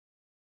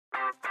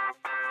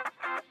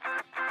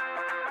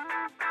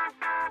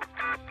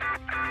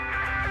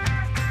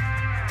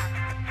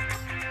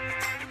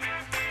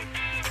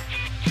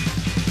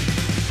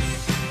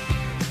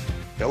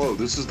Hello,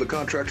 this is the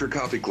Contractor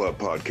Coffee Club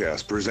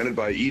podcast presented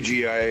by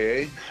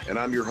EGIA, and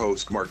I'm your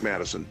host, Mark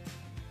Madison.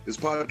 This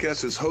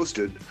podcast is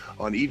hosted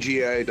on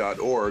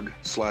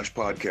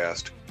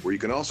egia.org/podcast, where you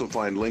can also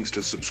find links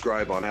to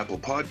subscribe on Apple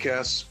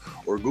Podcasts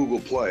or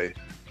Google Play,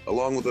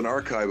 along with an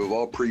archive of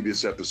all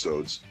previous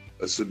episodes,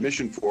 a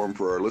submission form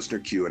for our listener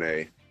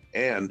Q&A,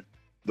 and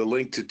the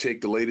link to take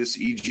the latest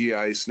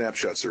EGI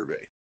snapshot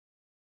survey.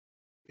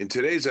 In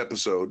today's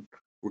episode,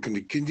 we're going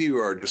to continue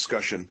our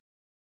discussion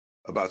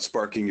about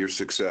sparking your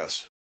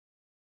success.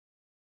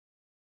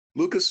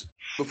 Lucas,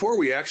 before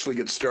we actually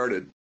get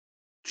started,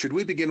 should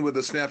we begin with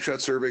a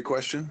snapshot survey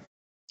question?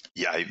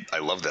 Yeah, I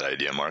love that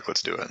idea, Mark.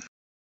 Let's do it.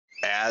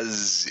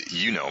 As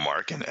you know,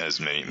 Mark, and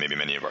as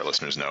many of our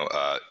listeners know,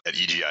 at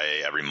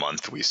EGIA every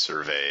month we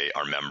survey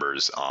our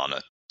members on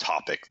a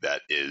topic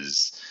that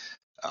is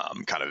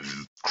kind of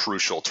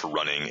crucial to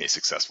running a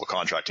successful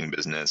contracting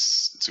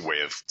business. It's a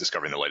way of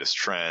discovering the latest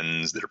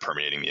trends that are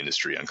permeating the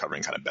industry,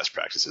 uncovering kind of best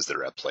practices that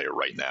are at play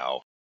right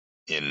now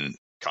in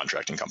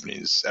contracting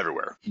companies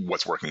everywhere,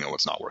 what's working and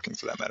what's not working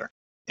for that matter.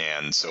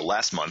 And so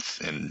last month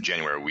in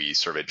January, we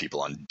surveyed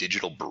people on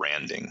digital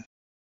branding.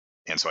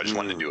 And so I just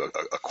wanted to do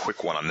a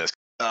quick one on this.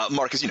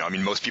 Mark, as you know,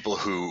 most people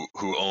who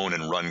own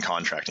and run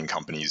contracting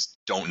companies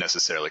don't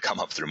necessarily come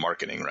up through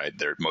marketing, right?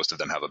 Most of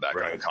them have a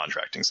background in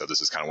contracting. So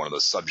this is kind of one of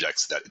those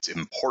subjects that it's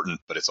important,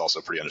 but it's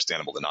also pretty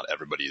understandable that not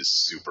everybody is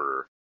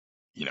super,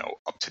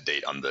 up to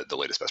date on the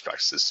latest best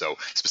practices. So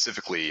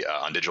specifically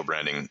on digital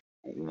branding,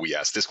 we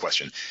asked this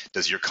question: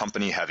 does your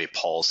company have a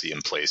policy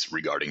in place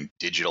regarding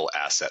digital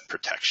asset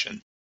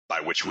protection? By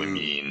which we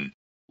mean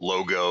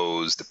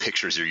logos, the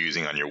pictures you're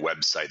using on your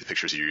website, the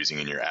pictures you're using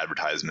in your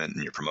advertisement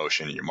and your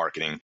promotion and your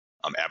marketing,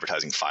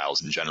 advertising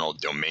files in general,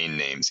 domain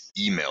names,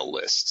 email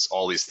lists,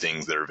 all these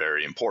things that are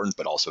very important,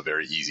 but also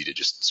very easy to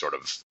just sort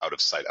of out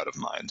of sight, out of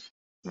mind.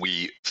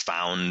 We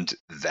found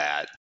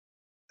that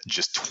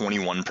just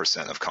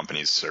 21% of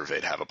companies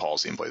surveyed have a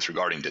policy in place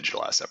regarding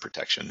digital asset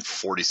protection.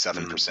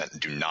 47%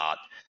 do not.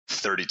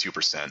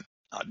 32%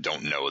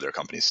 don't know their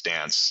company's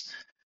stance.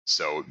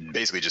 So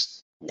basically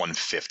just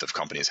 1/5 of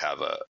companies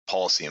have a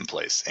policy in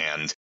place.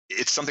 And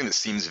it's something that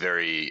seems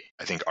very,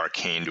 I think,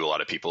 arcane to a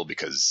lot of people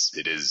because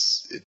it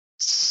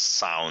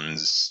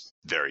sounds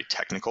very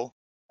technical.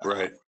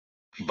 Right.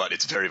 But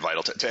it's very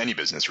vital to any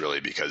business, really,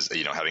 because,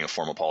 having a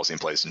formal policy in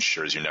place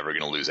ensures you're never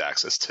going to lose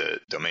access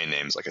to domain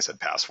names, like I said,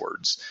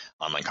 passwords,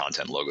 online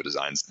content, logo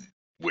designs,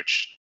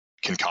 which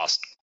can cost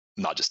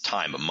not just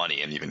time, but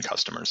money and even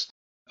customers.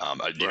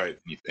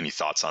 Any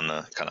thoughts on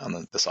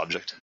the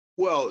subject?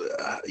 Well,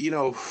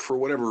 for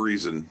whatever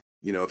reason,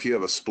 if you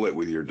have a split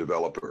with your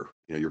developer,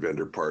 your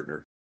vendor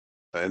partner,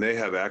 and they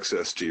have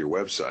access to your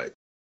website,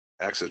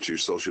 access to your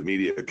social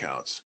media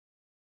accounts,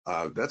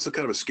 that's a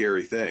kind of a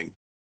scary thing.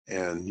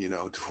 And,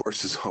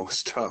 divorce is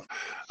always tough.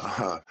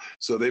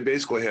 So they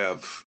basically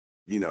have,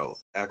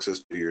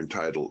 access to your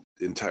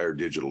entire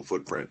digital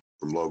footprint,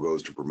 from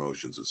logos to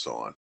promotions and so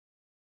on.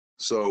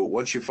 So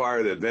once you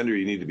fire that vendor,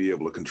 you need to be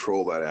able to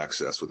control that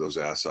access with those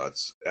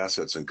assets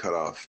and cut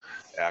off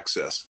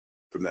access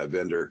from that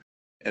vendor.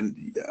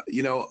 And,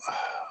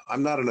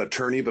 I'm not an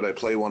attorney, but I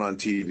play one on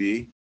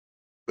TV.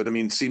 But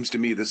it seems to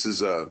me this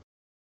is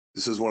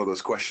one of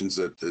those questions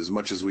that, as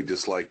much as we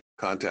dislike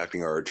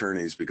contacting our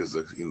attorneys because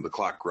the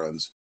clock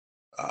runs,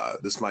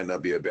 this might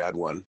not be a bad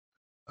one.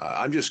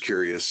 I'm just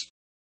curious,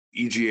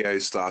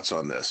 EGI's thoughts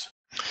on this,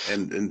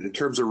 and in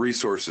terms of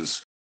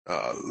resources,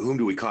 whom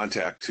do we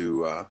contact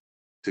to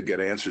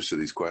get answers to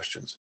these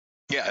questions?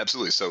 Yeah,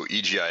 absolutely. So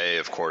EGIA,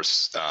 of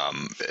course,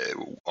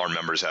 our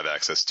members have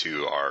access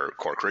to our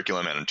core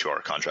curriculum and to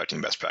our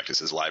contracting best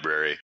practices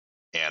library.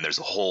 And there's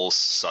a whole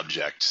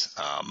subject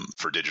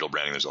for digital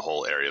branding. There's a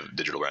whole area of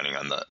digital branding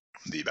on the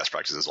best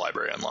practices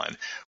library online,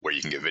 where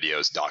you can get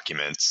videos,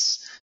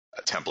 documents,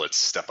 templates,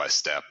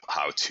 step-by-step,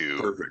 how to.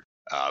 Perfect.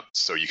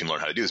 So you can learn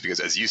how to do this, because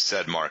as you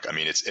said, Mark,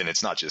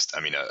 it's not just,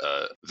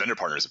 a vendor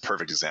partner is a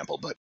perfect example,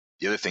 but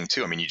the other thing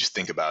too, you just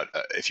think about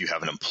if you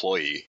have an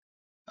employee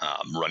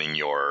running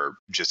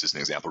just as an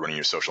example, running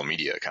your social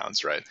media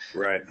accounts, right?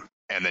 Right.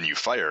 And then you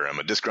fire him.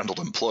 A disgruntled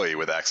employee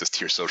with access to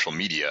your social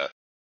media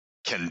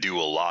can do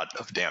a lot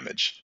of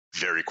damage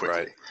very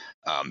quickly.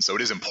 Right. So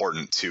it is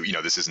important to,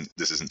 this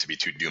isn't to be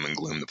too doom and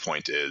gloom. The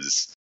point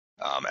is,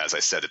 as I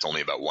said, it's only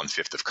about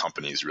 1/5 of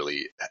companies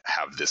really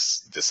have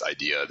this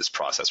idea, this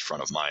process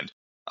front of mind.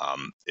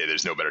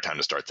 There's no better time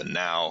to start than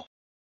now.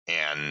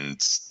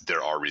 And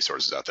there are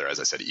resources out there. As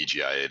I said,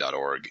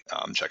 egia.org.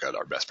 Check out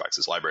our best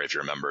practices library if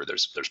you're a member.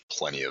 There's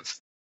plenty of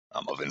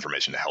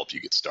information to help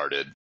you get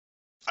started.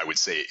 I would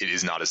say it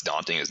is not as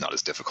daunting, it's not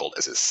as difficult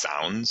as it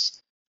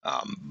sounds,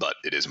 but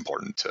it is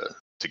important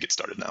to get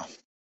started now.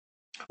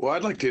 Well,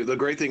 the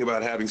great thing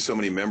about having so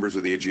many members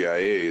with the EGIA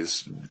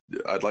is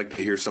I'd like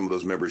to hear some of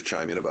those members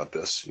chime in about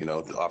this,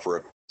 to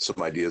offer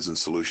some ideas and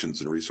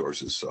solutions and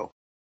resources. So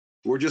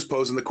we're just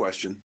posing the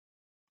question.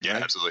 Yeah,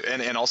 absolutely.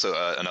 And also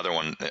another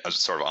one,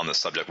 sort of on this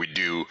subject,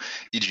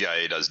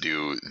 EGIA does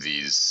do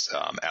these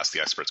Ask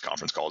the Experts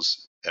conference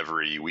calls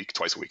every week,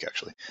 twice a week,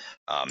 actually.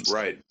 So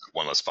Right.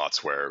 one of those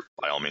spots where,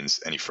 by all means,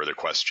 any further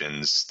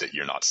questions that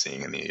you're not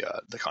seeing in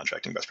the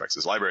Contracting Best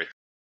Practices Library,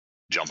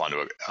 jump onto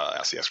a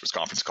Ask the Experts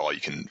conference call.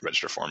 You can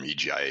register for them,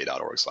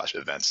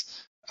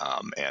 egia.org/events,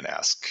 and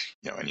ask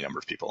any number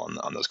of people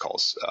on those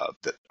calls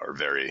that are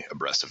very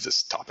abreast of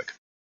this topic.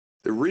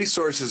 The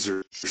resources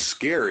are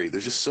scary.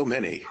 There's just so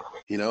many.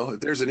 If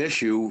there's an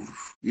issue,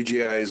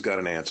 UGIA's got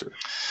an answer.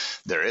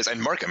 There is. And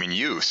Mark,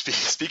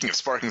 speaking of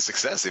sparking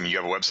success, you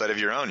have a website of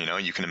your own.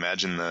 You can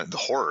imagine the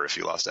horror if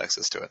you lost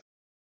access to it.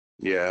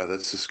 Yeah,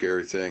 that's a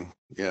scary thing.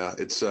 Yeah,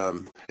 it's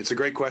a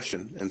great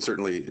question, and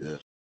certainly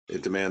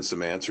it demands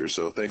some answers.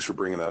 So thanks for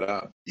bringing that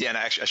up. Yeah, and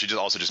actually, I should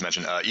also just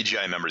mention,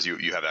 EGIA members,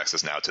 you have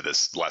access now to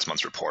this last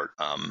month's report,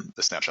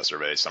 the Snapshot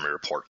Survey Summary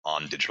Report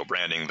on digital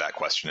branding, that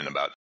question and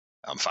about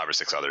 5 or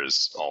 6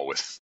 others, all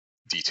with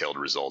detailed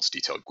results,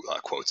 detailed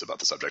quotes about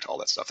the subject, all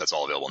that stuff. That's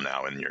all available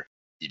now in your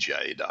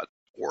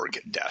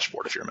egia.org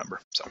dashboard if you're a member.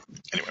 So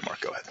anyway,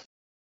 Mark, go ahead.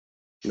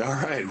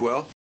 All right.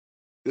 Well,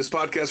 this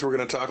podcast, we're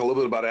going to talk a little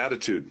bit about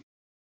attitude.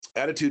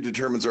 Attitude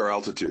determines our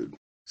altitude.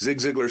 Zig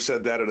Ziglar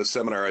said that at a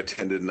seminar I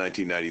attended in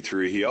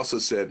 1993. He also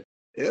said,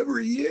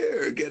 every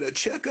year, get a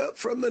checkup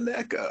from the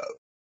neck up.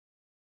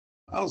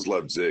 I always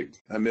loved Zig.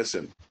 I miss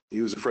him.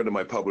 He was a friend of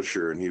my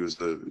publisher, and he was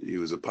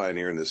a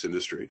pioneer in this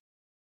industry.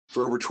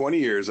 For over 20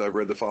 years, I've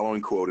read the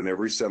following quote in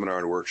every seminar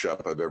and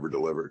workshop I've ever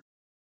delivered.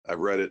 I've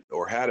read it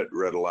or had it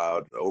read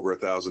aloud over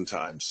 1,000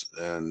 times,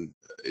 and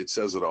it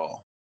says it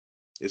all.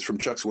 It's from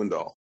Chuck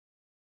Swindoll.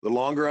 The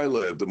longer I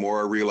live, the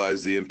more I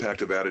realize the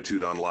impact of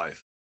attitude on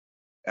life.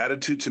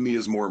 Attitude to me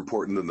is more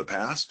important than the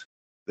past,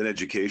 than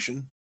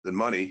education, than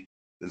money,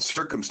 than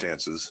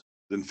circumstances,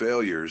 than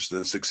failures,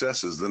 than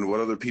successes, than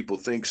what other people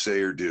think,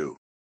 say, or do.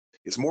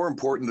 It's more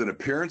important than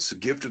appearance,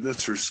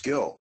 giftedness, or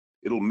skill.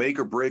 It'll make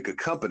or break a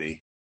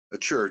company, a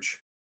church,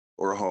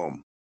 or a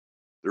home.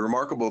 The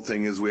remarkable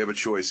thing is we have a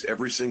choice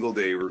every single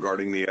day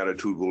regarding the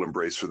attitude we'll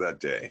embrace for that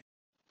day.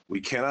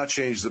 We cannot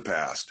change the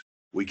past.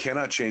 We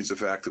cannot change the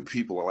fact that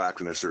people will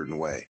act in a certain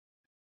way.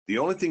 The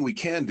only thing we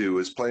can do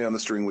is play on the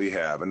string we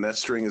have, and that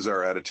string is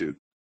our attitude.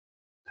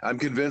 I'm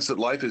convinced that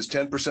life is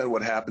 10%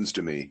 what happens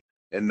to me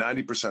and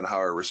 90% how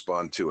I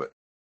respond to it.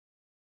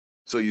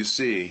 So you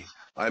see,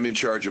 I'm in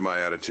charge of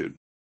my attitude.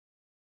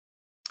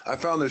 I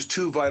found there's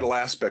 2 vital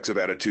aspects of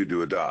attitude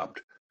to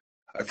adopt.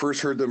 I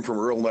first heard them from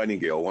Earl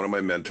Nightingale, one of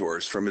my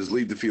mentors, from his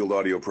Lead the Field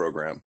audio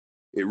program.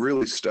 It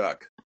really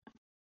stuck.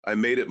 I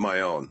made it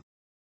my own.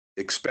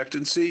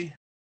 Expectancy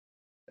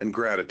and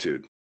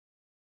gratitude.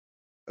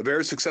 A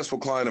very successful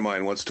client of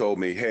mine once told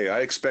me, hey,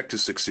 I expect to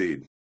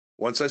succeed.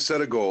 Once I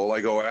set a goal,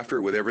 I go after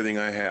it with everything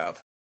I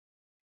have.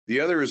 The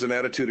other is an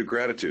attitude of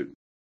gratitude.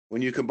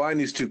 When you combine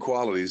these 2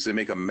 qualities, they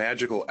make a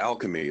magical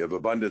alchemy of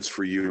abundance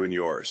for you and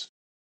yours.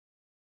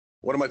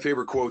 One of my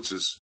favorite quotes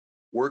is,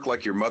 work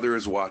like your mother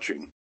is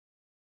watching.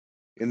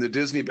 In the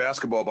Disney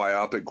basketball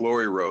biopic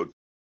Glory Road,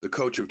 the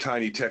coach of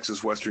tiny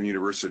Texas Western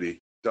University,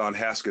 Don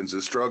Haskins,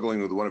 is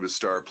struggling with one of his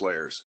star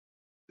players.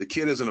 The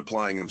kid isn't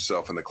applying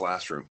himself in the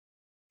classroom.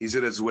 He's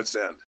at his wit's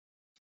end.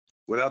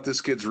 Without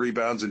this kid's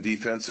rebounds and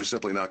defense, they're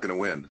simply not going to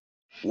win.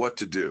 What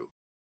to do?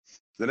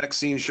 The next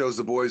scene shows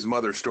the boy's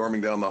mother storming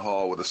down the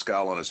hall with a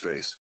scowl on his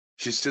face.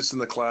 She sits in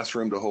the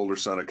classroom to hold her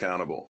son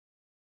accountable.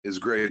 His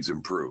grades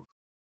improve.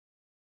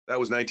 That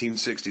was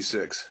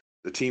 1966.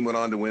 The team went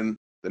on to win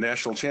the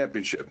national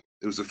championship.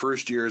 It was the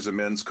first year as a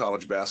men's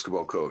college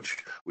basketball coach,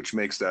 which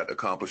makes that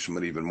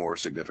accomplishment even more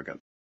significant.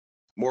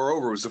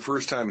 Moreover, it was the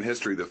first time in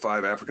history that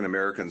 5 African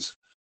Americans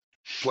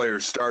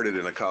players started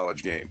in a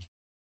college game.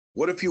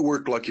 What if you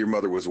worked like your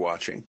mother was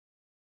watching?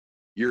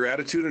 Your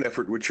attitude and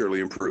effort would surely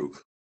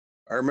improve.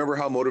 I remember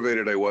how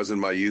motivated I was in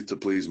my youth to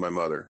please my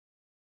mother.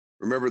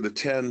 Remember the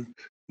 10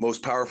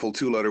 most powerful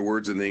 2-letter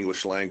words in the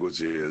English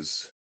language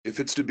is, if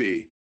it's to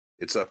be,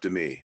 it's up to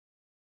me.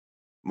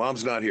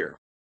 Mom's not here.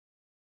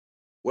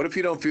 What if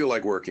you don't feel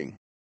like working?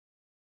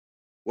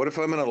 What if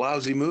I'm in a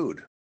lousy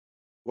mood?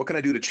 What can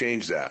I do to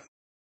change that?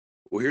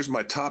 Well, here's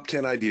my top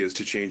 10 ideas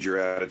to change your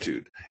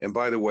attitude. And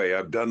by the way,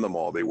 I've done them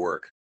all. They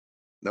work.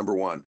 Number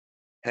 1,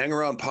 hang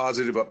around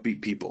positive,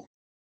 upbeat people.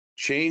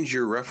 Change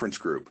your reference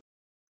group.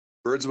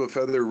 Birds of a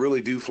feather really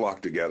do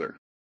flock together.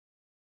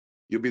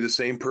 You'll be the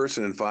same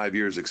person in 5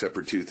 years except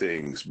for 2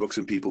 things, books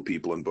and people,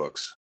 people and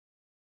books.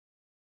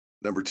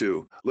 Number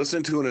 2,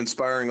 listen to an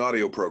inspiring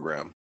audio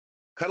program.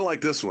 Kind of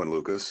like this one,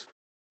 Lucas.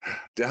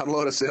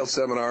 Download a sales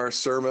seminar,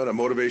 sermon, a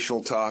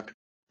motivational talk,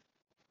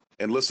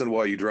 and listen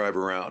while you drive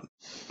around.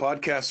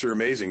 Podcasts are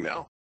amazing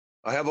now.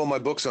 I have all my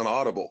books on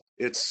Audible.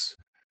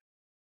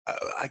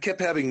 I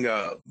kept having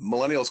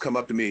millennials come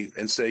up to me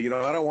and say, I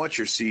don't want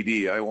your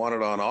CD. I want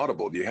it on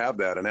Audible. Do you have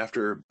that? And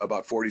after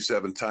about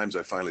 47 times,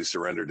 I finally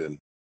surrendered and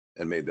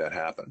made that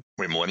happen.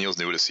 Wait, millennials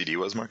knew what a CD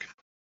was, Mark?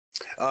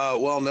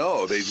 Well,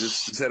 no. They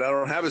just said, I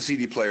don't have a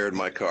CD player in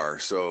my car.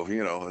 So,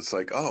 it's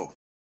like, oh.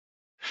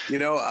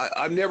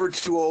 I'm never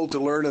too old to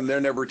learn and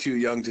they're never too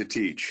young to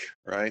teach,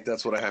 right?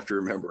 That's what I have to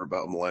remember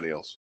about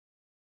millennials.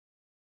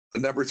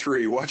 Number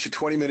 3, watch a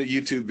 20-minute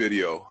YouTube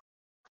video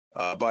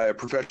by a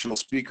professional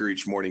speaker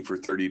each morning for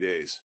 30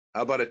 days.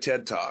 How about a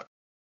TED Talk?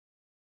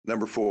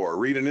 Number 4,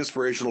 read an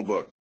inspirational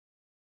book.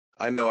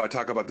 I know I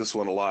talk about this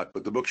one a lot,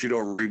 but the books you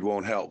don't read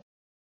won't help.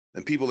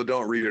 And people that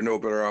don't read are no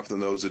better off than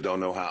those that don't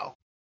know how.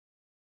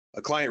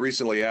 A client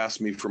recently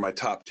asked me for my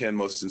top 10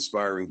 most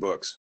inspiring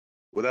books.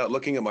 Without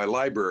looking at my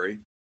library,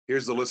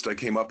 here's the list I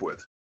came up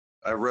with.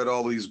 I've read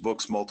all these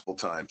books multiple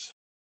times.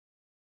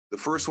 The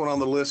first one on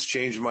the list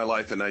changed my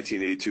life in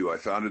 1982. I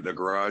found it in a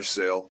garage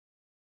sale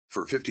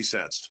for 50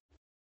 cents.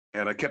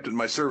 And I kept it in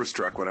my service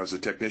truck when I was a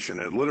technician.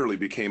 It literally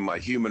became my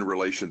human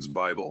relations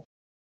Bible.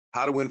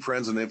 How to Win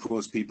Friends and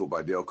Influence People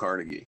by Dale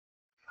Carnegie.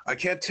 I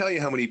can't tell you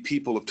how many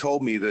people have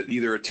told me that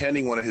either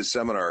attending one of his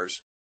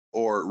seminars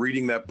or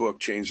reading that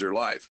book changed their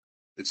life.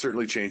 It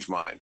certainly changed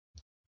mine.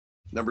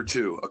 Number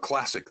 2, a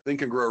classic,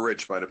 Think and Grow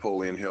Rich by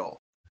Napoleon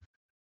Hill.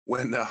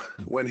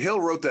 When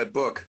Hill wrote that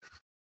book,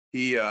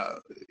 he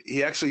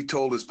actually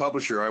told his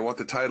publisher, I want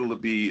the title to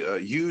be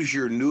Use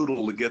Your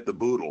Noodle to Get the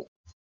Boodle.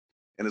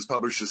 And his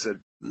publisher said,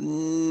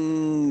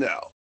 no.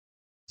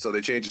 So they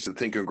changed it to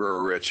Think and Grow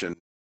Rich, and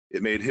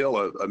it made Hill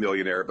a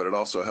millionaire, but it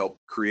also helped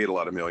create a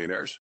lot of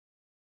millionaires.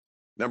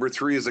 Number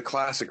 3 is a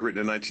classic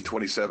written in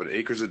 1927,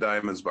 Acres of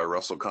Diamonds by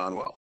Russell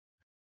Conwell.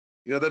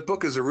 You know, that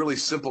book is a really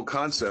simple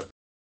concept.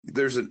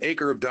 There's an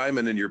acre of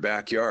diamond in your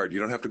backyard. You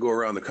don't have to go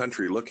around the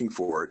country looking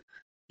for it.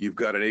 You've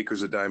got an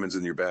acres of diamonds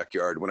in your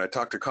backyard. When I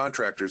talk to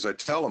contractors, I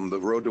tell them the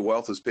road to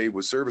wealth is paved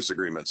with service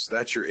agreements.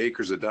 That's your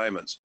acres of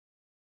diamonds.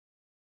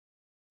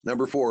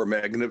 Number 4,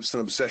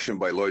 Magnificent Obsession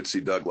by Lloyd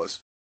C.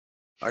 Douglas.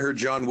 I heard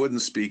John Wooden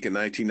speak in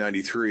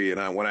 1993,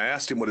 and when I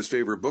asked him what his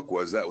favorite book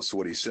was, that was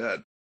what he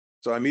said.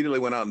 So I immediately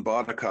went out and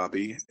bought a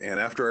copy, and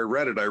after I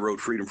read it, I wrote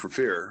Freedom from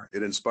Fear.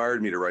 It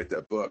inspired me to write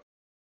that book.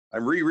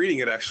 I'm rereading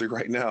it actually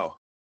right now.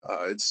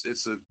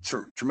 It's a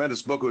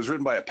tremendous book. It was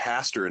written by a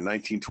pastor in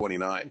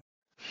 1929,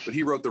 but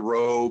he wrote The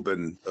Robe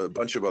and a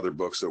bunch of other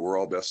books that were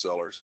all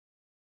bestsellers.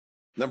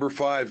 Number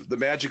 5, The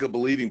Magic of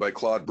Believing by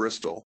Claude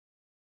Bristol.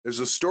 There's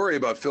a story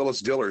about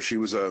Phyllis Diller. She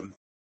was a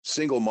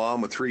single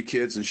mom with 3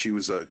 kids, and she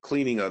was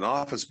cleaning an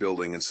office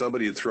building, and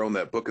somebody had thrown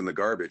that book in the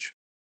garbage.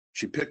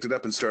 She picked it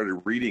up and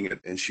started reading it,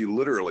 and she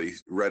literally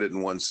read it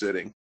in one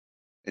sitting.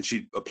 And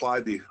she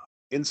applied the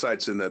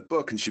insights in that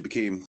book, and she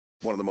became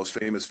one of the most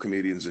famous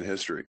comedians in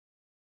history.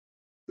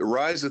 The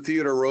Rise of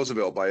Theodore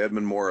Roosevelt by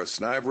Edmund Morris.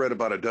 Now, I've read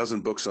about a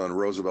dozen books on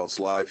Roosevelt's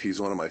life.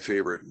 He's one of my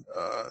favorite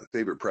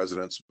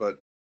presidents, but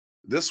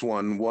this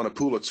one won a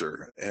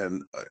Pulitzer,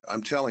 and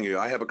I'm telling you,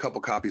 I have a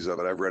couple copies of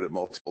it. I've read it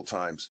multiple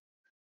times.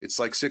 It's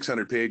like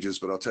 600 pages,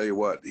 but I'll tell you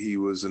what, he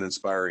was an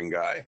inspiring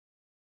guy.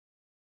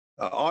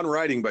 On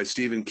Writing by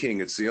Stephen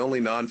King. It's the only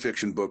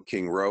nonfiction book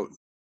King wrote.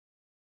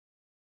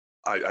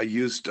 I've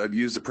used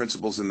the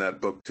principles in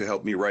that book to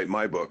help me write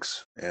my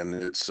books, and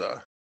it's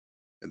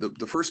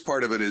the first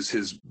part of it is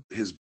his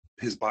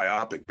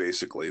biopic,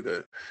 basically,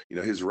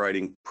 his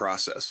writing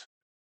process,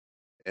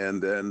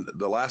 and then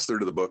the last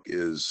third of the book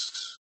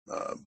is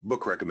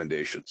book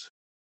recommendations.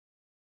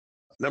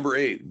 Number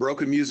 8,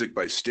 Broken Music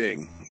by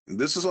Sting.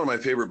 This is one of my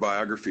favorite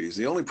biographies.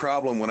 The only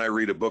problem when I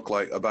read a book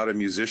like about a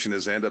musician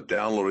is I end up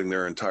downloading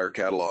their entire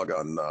catalog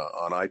on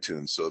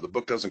iTunes. So the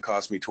book doesn't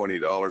cost me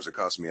 $20; it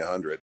costs me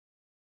 $100.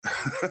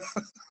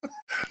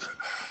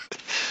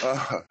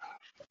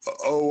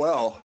 Oh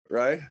well,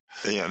 right?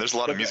 Yeah, there's a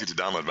lot of music to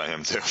download by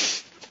him too.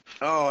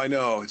 Oh, I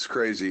know, it's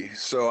crazy.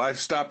 So I've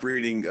stopped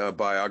reading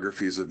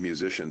biographies of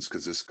musicians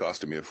because this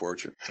costed me a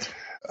fortune.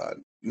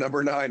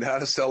 Number 9, How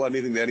to Sell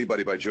Anything to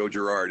Anybody by Joe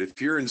Girard.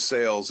 If you're in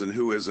sales, and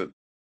who isn't,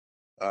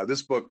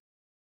 this book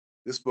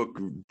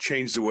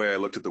changed the way I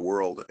looked at the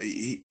world.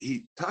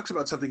 He talks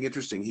about something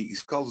interesting. He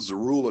calls it the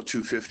rule of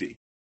 250.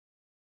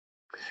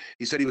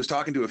 He said he was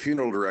talking to a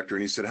funeral director,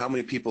 and he said, how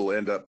many people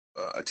end up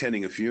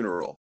attending a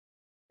funeral?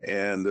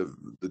 And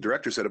the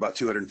director said about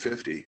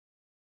 250.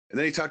 And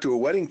then he talked to a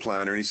wedding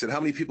planner, and he said, how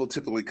many people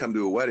typically come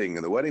to a wedding?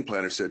 And the wedding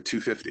planner said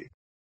 250.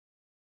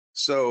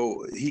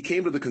 So he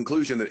came to the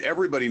conclusion that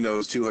everybody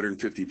knows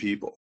 250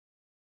 people.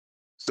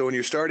 So when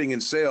you're starting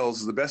in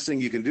sales, the best thing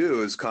you can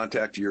do is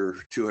contact your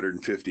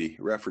 250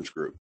 reference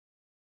group.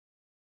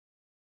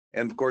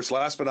 And of course,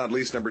 last but not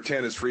least, number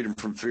 10 is Freedom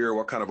from Fear.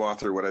 What kind of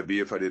author would I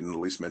be if I didn't at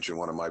least mention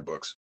one of my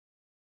books?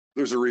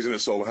 There's a reason it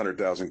sold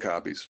 100,000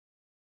 copies.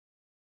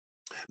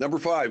 Number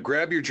 5,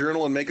 grab your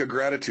journal and make a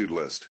gratitude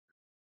list.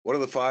 What are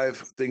the 5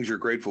 things you're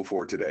grateful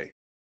for today?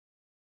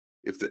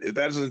 If that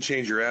doesn't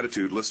change your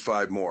attitude, list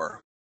 5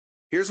 more.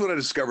 Here's what I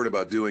discovered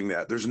about doing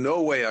that. There's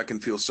no way I can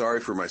feel sorry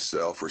for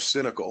myself or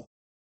cynical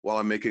while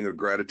I'm making a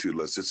gratitude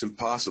list. It's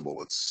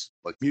impossible. It's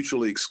like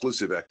mutually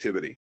exclusive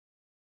activity.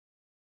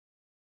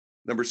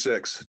 Number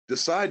 6,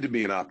 decide to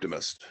be an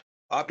optimist.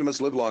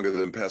 Optimists live longer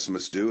than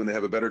pessimists do, and they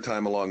have a better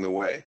time along the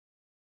way.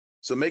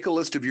 So make a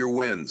list of your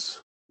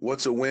wins.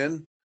 What's a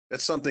win?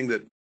 That's something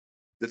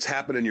that's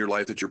happened in your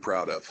life that you're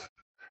proud of.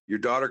 Your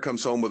daughter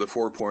comes home with a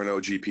 4.0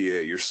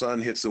 GPA. Your son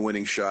hits the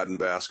winning shot in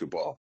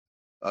basketball.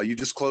 You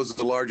just closed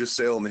the largest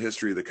sale in the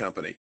history of the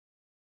company.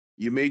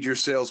 You made your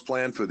sales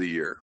plan for the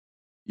year.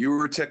 You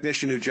were a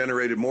technician who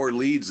generated more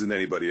leads than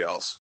anybody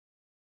else.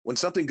 When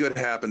something good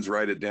happens,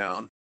 write it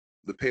down.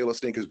 The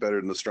palest ink is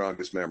better than the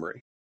strongest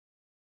memory.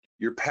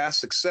 Your past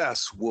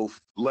success will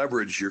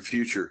leverage your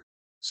future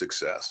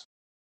success.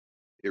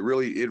 It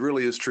really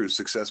is true.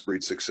 Success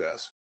breeds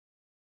success.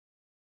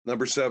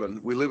 Number 7,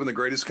 we live in the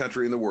greatest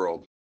country in the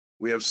world.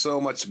 We have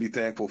so much to be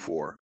thankful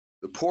for.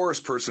 The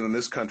poorest person in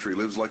this country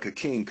lives like a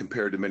king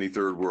compared to many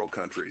third world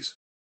countries.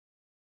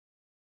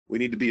 We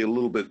need to be a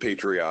little bit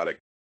patriotic.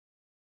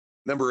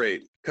 Number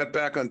 8, cut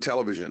back on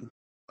television.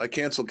 I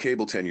canceled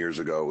cable 10 years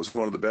ago. It was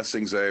one of the best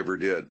things I ever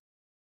did.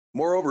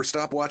 Moreover,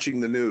 stop watching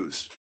the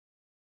news.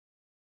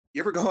 You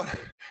ever go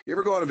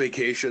on a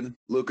vacation,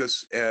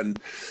 Lucas, and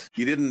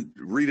you didn't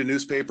read a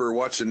newspaper or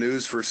watch the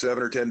news for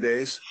 7 or 10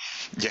 days?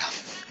 Yeah,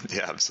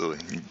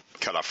 absolutely.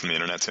 Cut off from the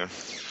internet too.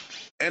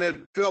 And it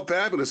felt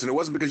fabulous, and it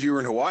wasn't because you were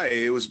in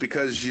Hawaii. It was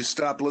because you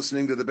stopped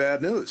listening to the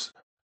bad news.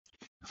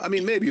 I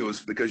mean, maybe it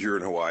was because you're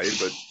in Hawaii,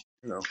 but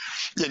Yeah,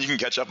 and you can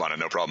catch up on it,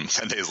 no problem.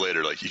 10 days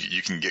later, like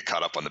you can get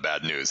caught up on the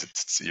bad news.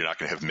 You're not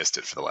going to have missed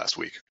it for the last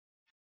week.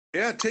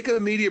 Yeah, take a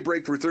media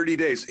break for 30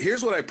 days.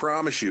 Here's what I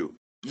promise you.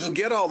 You'll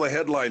get all the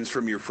headlines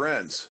from your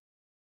friends.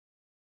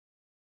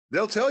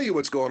 They'll tell you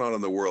what's going on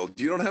in the world.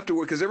 You don't have to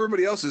work because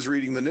everybody else is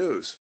reading the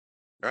news,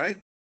 right?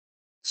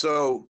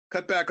 So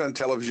cut back on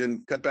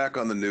television, cut back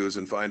on the news,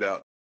 and find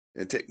out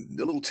and take a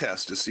little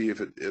test to see if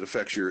it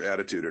affects your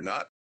attitude or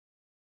not.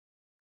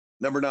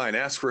 Number 9,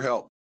 ask for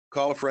help.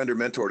 Call a friend or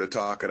mentor to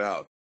talk it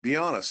out. Be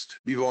honest.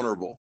 Be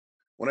vulnerable.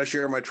 When I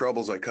share my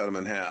troubles, I cut them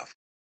in half.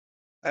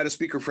 I had a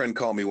speaker friend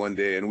call me one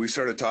day, and we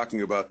started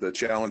talking about the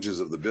challenges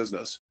of the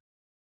business.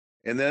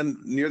 And then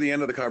near the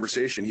end of the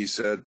conversation, he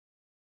said,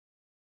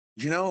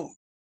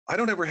 I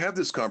don't ever have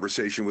this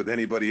conversation with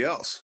anybody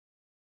else.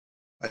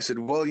 I said,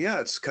 well, yeah,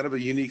 it's kind of a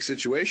unique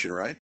situation,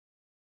 right?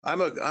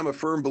 I'm a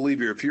firm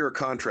believer. If you're a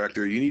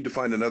contractor, you need to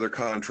find another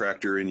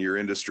contractor in your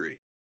industry,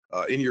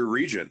 in your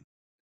region,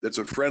 that's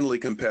a friendly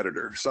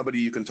competitor, somebody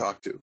you can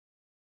talk to.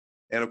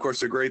 And of course,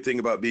 the great thing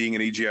about being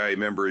an EGIA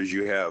member is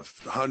you have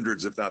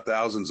hundreds, if not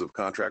thousands, of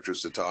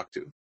contractors to talk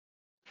to.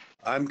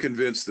 I'm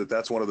convinced that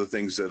that's one of the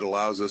things that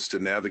allows us to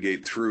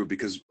navigate through,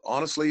 because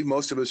honestly,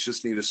 most of us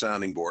just need a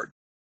sounding board,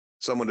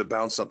 someone to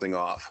bounce something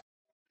off.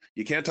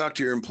 You can't talk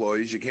to your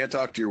employees. You can't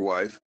talk to your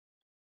wife,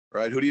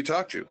 right? Who do you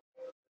talk to?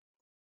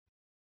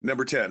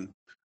 Number 10,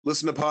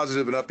 listen to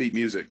positive and upbeat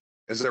music.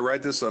 As I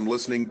write this, I'm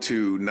listening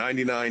to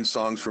 99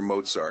 songs from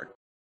Mozart.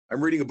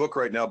 I'm reading a book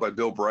right now by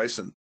Bill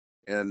Bryson,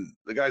 and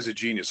the guy's a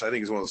genius. I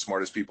think he's one of the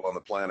smartest people on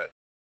the planet.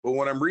 But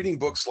when I'm reading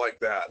books like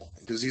that,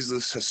 because he's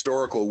this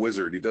historical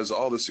wizard, he does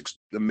all this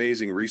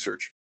amazing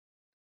research.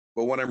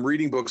 But when I'm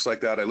reading books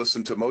like that, I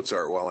listen to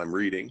Mozart while I'm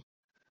reading.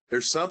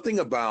 There's something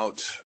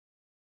about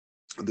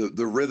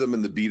the rhythm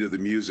and the beat of the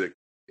music.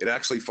 It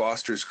actually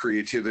fosters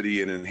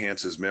creativity and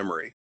enhances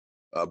memory.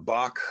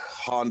 Bach,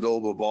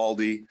 Handel,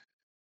 Vivaldi,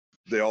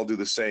 they all do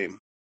the same.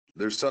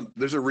 There's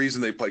a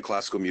reason they play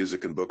classical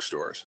music in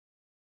bookstores.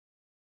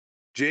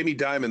 Jamie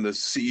Dimon, the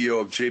CEO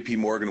of JP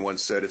Morgan,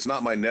 once said, "It's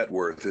not my net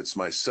worth, it's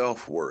my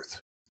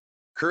self-worth."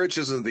 Courage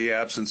isn't the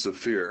absence of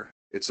fear,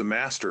 it's a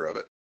master of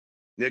it.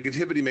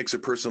 Negativity makes a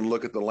person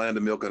look at the land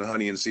of milk and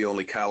honey and see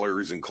only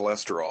calories and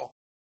cholesterol.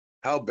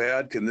 How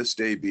bad can this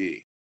day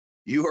be?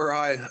 You or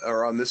I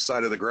are on this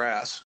side of the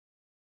grass.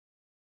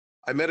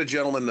 I met a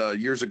gentleman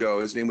years ago.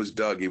 His name was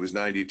Doug. He was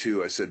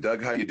 92. I said,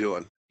 "Doug, how you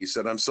doing?" He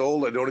said, "I'm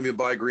sold. I don't even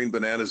buy green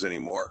bananas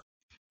anymore."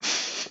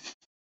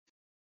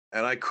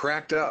 And I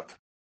cracked up.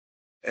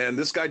 And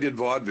this guy did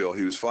vaudeville.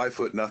 He was 5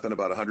 foot nothing,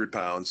 about 100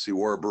 pounds. He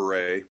wore a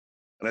beret.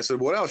 And I said,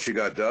 "What else you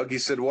got, Doug?" He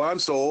said, "Well, I'm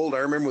so old. I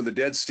remember when the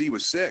Dead Sea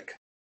was sick."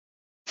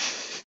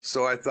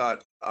 So I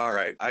thought, all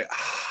right,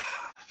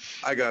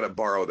 I got to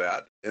borrow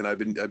that. And I've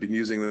been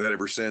using that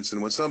ever since.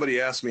 And when somebody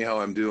asks me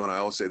how I'm doing, I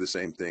always say the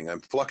same thing.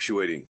 I'm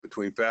fluctuating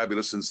between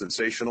fabulous and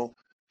sensational.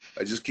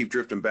 I just keep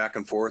drifting back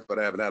and forth, but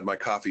I haven't had my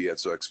coffee yet,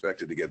 so I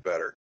expect it to get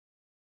better.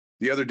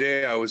 The other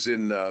day I was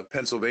in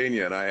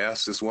Pennsylvania, and I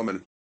asked this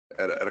woman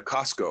at a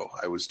Costco.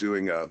 I was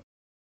doing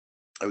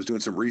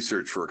some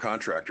research for a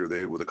contractor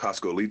with a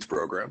Costco Leads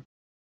program.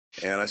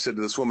 And I said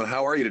to this woman,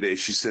 "How are you today?"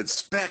 She said,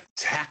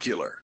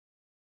 "Spectacular."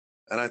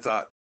 And I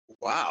thought,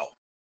 wow,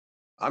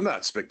 I'm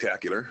not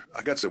spectacular.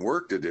 I got some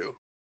work to do.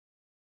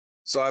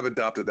 So I've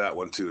adopted that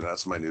one too.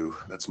 That's my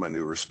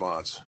new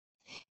response.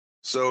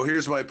 So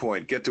here's my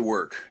point. Get to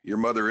work. Your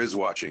mother is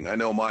watching. I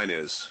know mine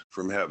is,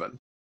 from heaven.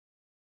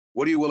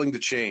 What are you willing to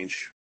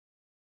change?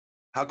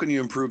 How can you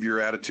improve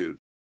your attitude?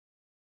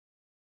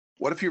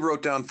 What if you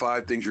wrote down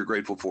 5 things you're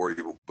grateful for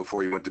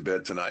before you went to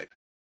bed tonight?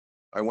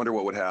 I wonder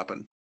what would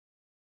happen.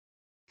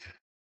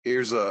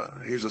 Here's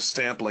a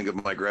sampling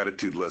of my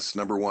gratitude list.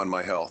 Number 1,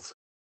 my health.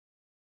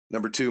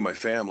 Number 2, my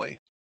family.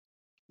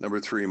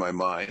 Number 3, my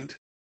mind.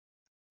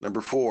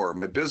 Number 4,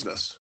 my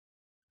business.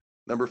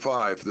 Number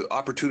 5, the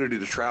opportunity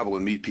to travel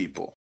and meet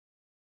people.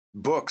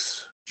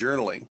 Books,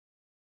 journaling,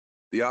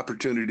 the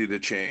opportunity to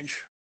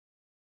change.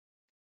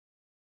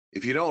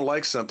 If you don't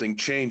like something,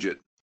 change it.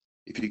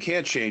 If you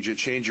can't change it,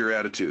 change your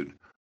attitude.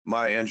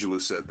 Maya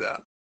Angelou said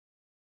that.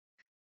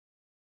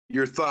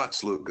 Your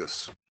thoughts,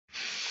 Lucas?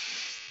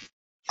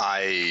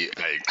 I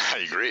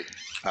agree.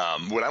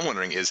 What I'm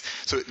wondering is,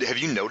 so have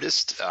you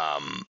noticed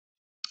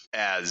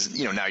as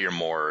you know, now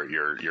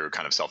you're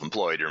kind of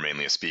self-employed, you're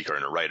mainly a speaker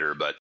and a writer,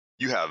 but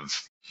you have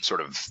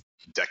sort of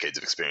decades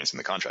of experience in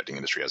the contracting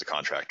industry as a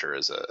contractor,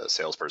 as a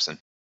salesperson.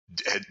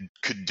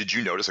 Did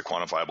you notice a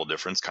quantifiable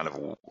difference kind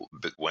of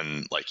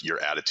when like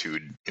your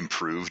attitude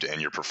improved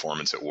and your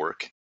performance at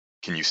work?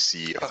 Can you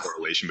see a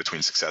correlation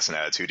between success and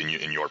attitude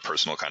in your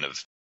personal kind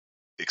of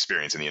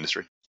experience in the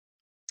industry?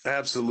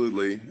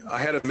 Absolutely. I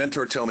had a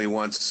mentor tell me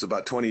once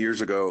about 20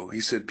 years ago,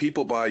 he said,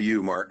 people buy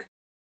you, Mark.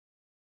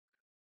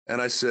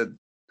 And I said,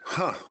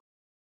 huh,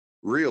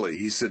 really?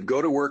 He said,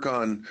 go to work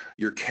on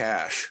your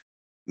cash,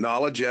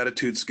 knowledge,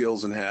 attitude,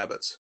 skills, and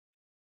habits.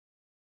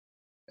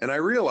 And I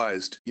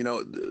realized,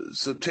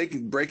 so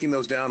breaking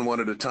those down one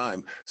at a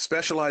time.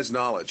 Specialized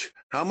knowledge.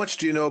 How much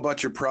do you know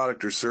about your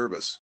product or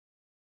service?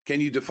 Can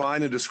you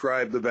define and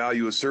describe the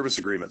value of service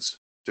agreements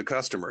to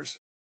customers?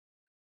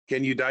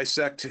 Can you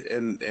dissect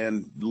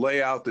and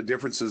lay out the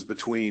differences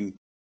between,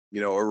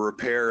 a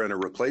repair and a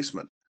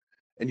replacement?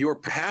 And your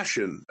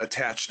passion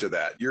attached to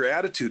that, your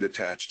attitude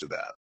attached to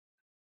that.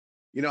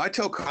 I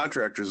tell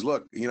contractors,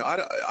 look,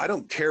 I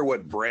don't care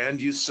what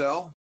brand you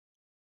sell.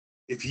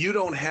 If you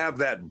don't have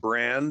that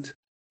brand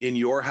in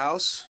your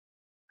house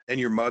and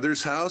your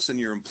mother's house and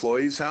your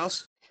employee's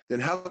house, then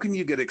how can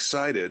you get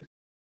excited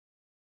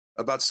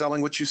about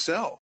selling what you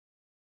sell?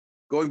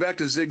 Going back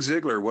to Zig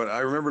Ziglar, when I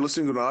remember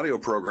listening to an audio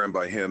program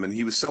by him, and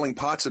he was selling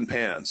pots and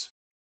pans,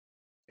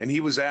 and he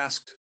was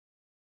asked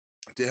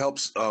to help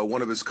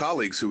one of his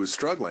colleagues who was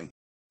struggling.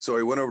 So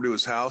he went over to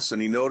his house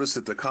and he noticed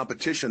that the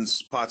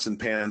competition's pots and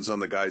pans on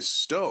the guy's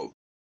stove.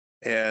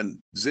 And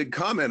Zig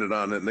commented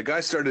on it, and the guy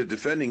started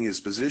defending his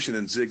position,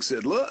 and Zig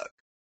said, look,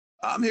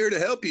 I'm here to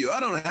help you. I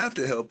don't have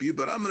to help you,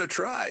 but I'm going to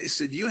try. He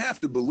said, you have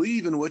to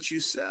believe in what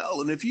you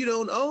sell, and if you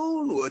don't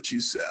own what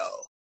you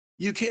sell,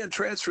 you can't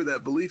transfer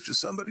that belief to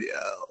somebody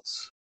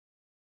else.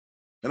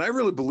 And I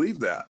really believe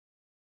that.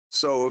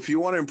 So if you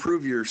want to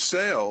improve your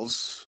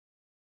sales,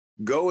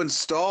 go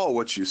install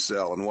what you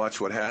sell and watch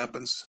what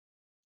happens.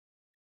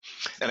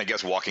 And I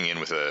guess walking in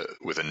with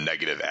a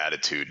negative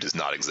attitude does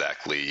not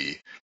exactly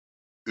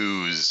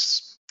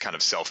ooze kind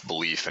of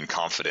self-belief and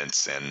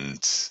confidence. And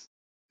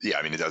yeah,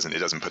 I mean, it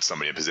doesn't put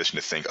somebody in a position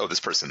to think, oh,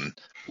 this person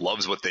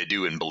loves what they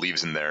do and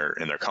believes in their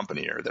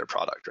company or their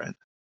product, right?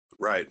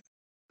 Right.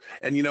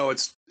 And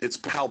it's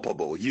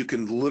palpable. You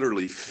can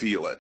literally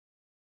feel it.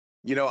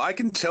 I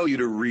can tell you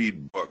to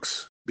read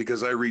books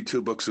because I read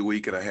 2 books a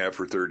week and I have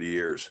for 30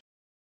 years.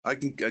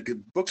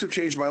 Books have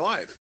changed my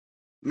life.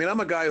 I mean,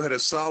 I'm a guy who had a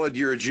solid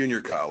year of junior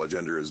college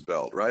under his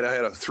belt, right? I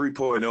had a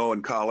 3.0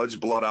 in college,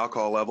 blood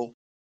alcohol level.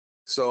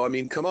 So, I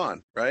mean, come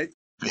on, right?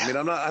 Yeah. I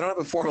mean, I don't have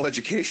a formal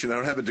education. I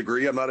don't have a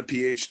degree. I'm not a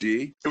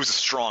PhD. It was a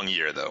strong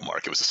year, though,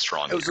 Mark. It was a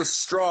strong year. It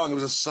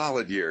was a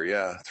solid year.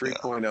 Yeah.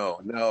 3.0.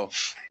 Yeah. No,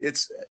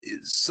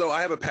 so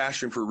I have a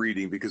passion for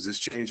reading because it's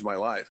changed my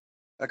life.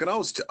 I can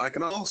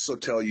also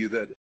tell you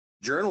that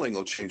journaling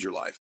will change your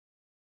life.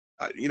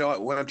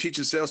 When I'm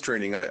teaching sales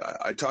training,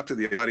 I talk to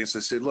the audience. I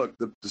say, look,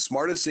 the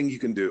smartest thing you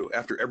can do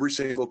after every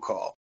single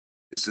call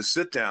is to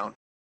sit down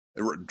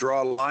and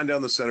draw a line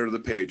down the center of the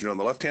page. On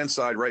the left-hand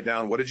side, write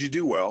down, what did you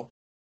do well?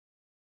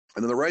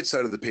 And on the right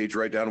side of the page,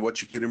 write down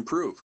what you could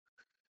improve.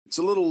 It's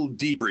a little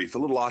debrief, a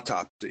little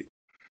autopsy.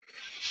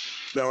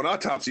 Now, an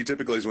autopsy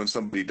typically is when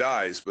somebody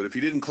dies, but if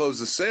you didn't close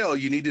the sale,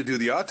 you need to do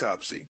the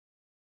autopsy.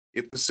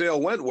 If the sale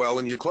went well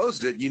and you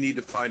closed it, you need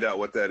to find out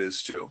what that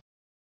is too.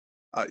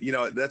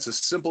 That's a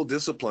simple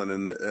discipline,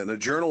 and a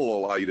journal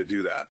will allow you to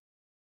do that.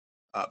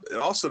 And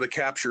also to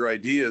capture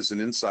ideas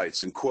and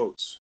insights and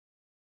quotes.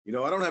 I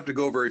don't have to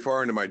go very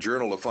far into my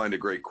journal to find a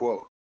great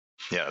quote.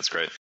 Yeah, that's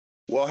great.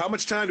 Well, how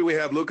much time do we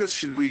have, Lucas?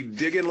 Should we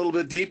dig in a little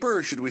bit deeper,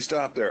 or should we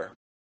stop there?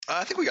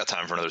 I think we got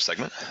time for another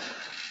segment.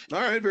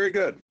 All right, very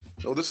good.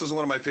 Well, this is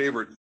one of my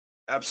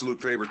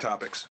absolute favorite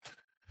topics.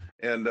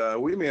 And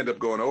we may end up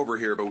going over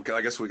here, but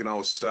I guess we can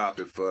always stop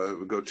if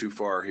we go too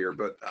far here.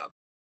 But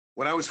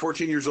when I was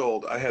 14 years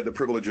old, I had the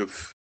privilege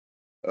of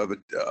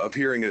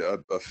hearing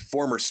a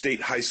former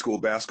state high school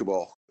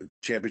basketball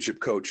championship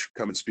coach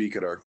come and speak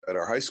at our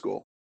high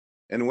school.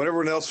 And when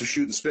everyone else was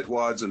shooting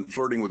spitwads and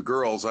flirting with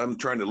girls, I'm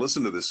trying to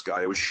listen to this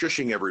guy. I was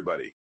shushing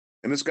everybody.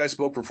 And this guy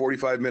spoke for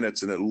 45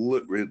 minutes, and it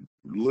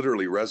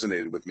literally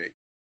resonated with me.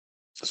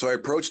 So I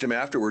approached him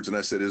afterwards, and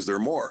I said, is there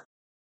more?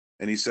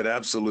 And he said,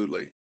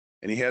 absolutely.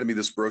 And he handed me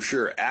this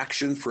brochure,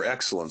 Action for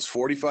Excellence,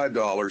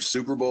 $45,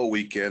 Super Bowl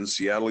weekend,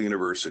 Seattle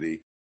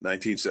University,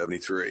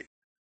 1973.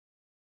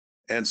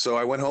 And so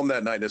I went home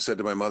that night and I said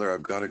to my mother,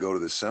 I've got to go to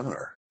this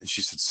seminar. And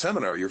she said,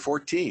 seminar? You're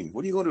 14.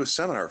 What are you going to a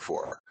seminar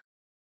for?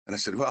 And I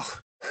said, well,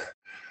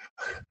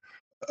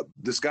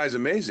 this guy's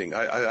amazing.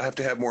 I have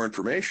to have more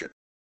information.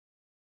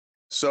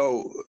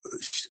 So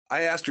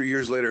I asked her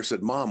years later, I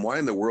said, Mom, why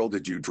in the world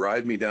did you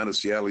drive me down to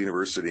Seattle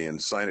University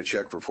and sign a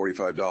check for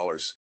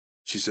 $45?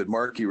 She said,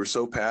 Mark, you were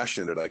so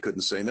passionate, I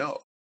couldn't say no.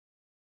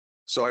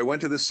 So I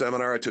went to this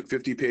seminar. I took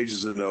 50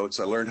 pages of notes.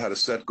 I learned how to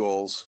set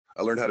goals.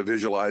 I learned how to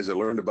visualize. I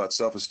learned about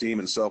self-esteem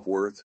and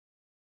self-worth.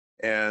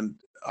 And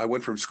I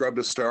went from scrub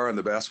to star on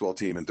the basketball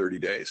team in 30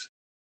 days.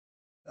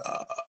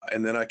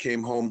 And then I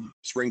came home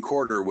spring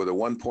quarter with a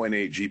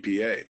 1.8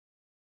 GPA,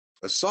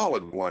 a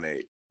solid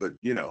 1.8, but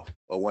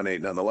a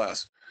 1.8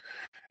 nonetheless.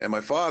 And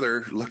my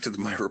father looked at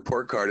my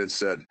report card and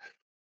said,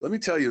 "Let me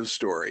tell you a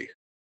story."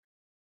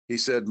 He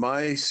said,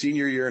 "My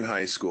senior year in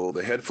high school,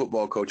 the head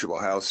football coach of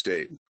Ohio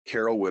State,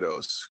 Carol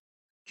Widows,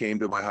 came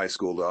to my high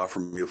school to offer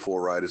me a full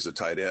ride as a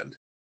tight end."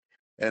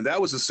 And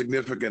that was a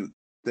significant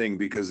thing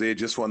because they had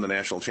just won the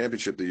national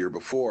championship the year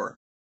before.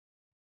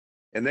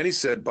 And then he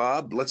said,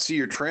 "Bob, let's see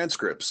your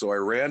transcripts." So I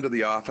ran to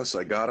the office.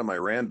 I got him. I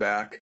ran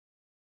back.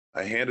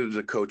 I handed it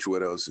to Coach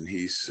Widows, and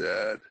he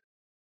said,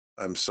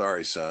 "I'm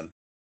sorry, son.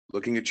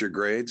 Looking at your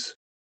grades,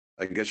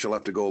 I guess you'll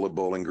have to go to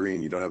Bowling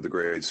Green. You don't have the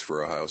grades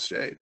for Ohio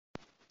State."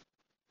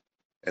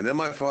 And then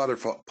my father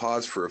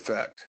paused for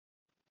effect.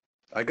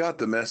 I got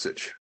the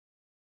message.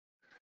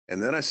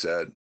 And then I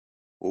said,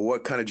 "Well,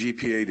 what kind of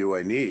GPA do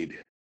I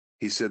need?"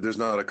 He said, "There's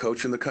not a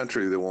coach in the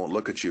country that won't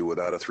look at you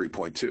without a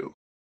 3.2.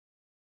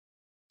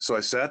 So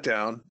I sat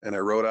down and I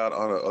wrote out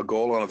on a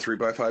goal on a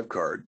 3x5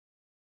 card.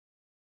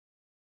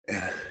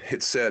 And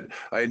it said,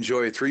 "I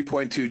enjoy a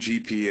 3.2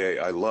 GPA.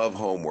 I love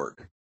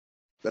homework."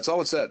 That's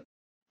all it said.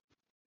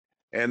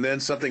 And then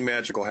something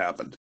magical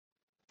happened.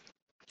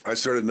 I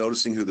started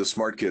noticing who the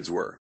smart kids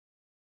were.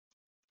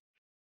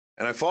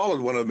 And I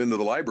followed one of them into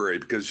the library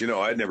because,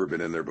 I'd never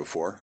been in there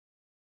before.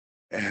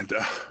 And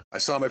I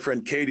saw my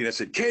friend Katie, and I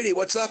said, "Katie,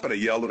 what's up?" And I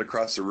yelled it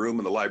across the room,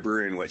 and the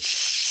librarian went,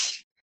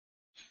 "Shh."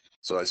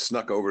 So I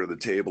snuck over to the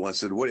table and I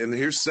said, "What?" And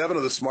here's 7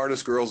 of the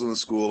smartest girls in the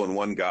school and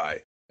 1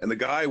 guy. And the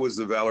guy was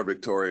the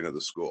valedictorian of the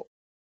school.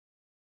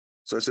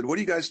 So I said, "What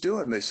are you guys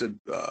doing?" And they said,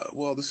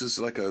 "Well, this is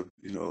like a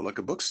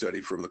book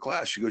study from the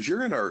class." She goes,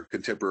 "You're in our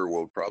contemporary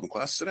world problem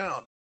class. Sit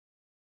down."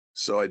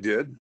 So I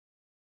did.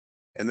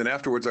 And then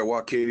afterwards, I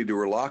walked Katie to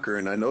her locker,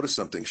 and I noticed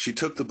something. She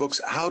took the books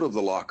out of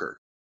the locker.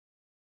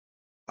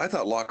 I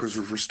thought lockers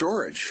were for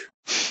storage,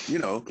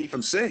 keep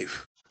them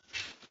safe.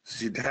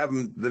 She'd have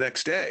them the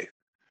next day.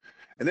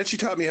 And then she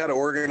taught me how to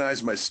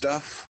organize my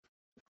stuff.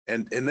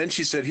 And then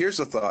she said, "Here's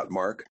a thought,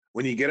 Mark.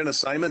 When you get an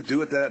assignment,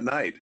 do it that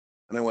night."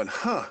 And I went,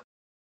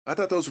 I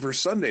thought those were for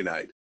Sunday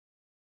night.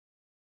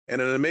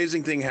 And an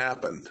amazing thing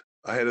happened.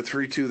 I had a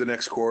 3.2 the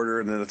next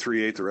quarter and then a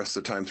 3.8 the rest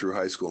of the time through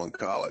high school and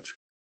college.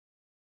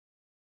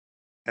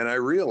 And I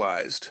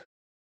realized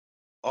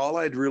all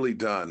I'd really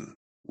done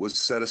was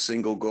set a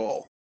single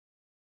goal.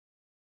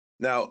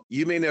 Now,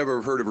 you may never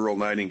have heard of Earl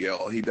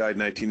Nightingale. He died in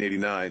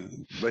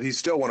 1989, but he's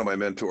still one of my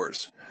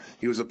mentors.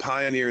 He was a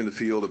pioneer in the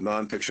field of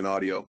nonfiction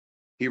audio.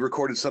 He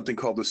recorded something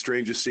called The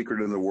Strangest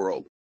Secret in the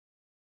World.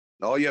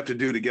 All you have to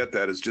do to get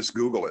that is just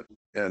Google it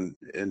and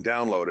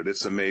download it.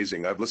 It's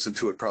amazing. I've listened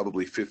to it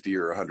probably 50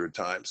 or 100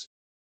 times.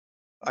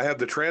 I have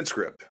the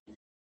transcript,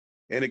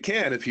 and it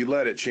can, if you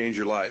let it, change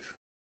your life.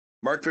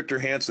 Mark Victor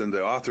Hansen,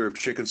 the author of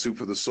Chicken Soup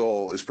for the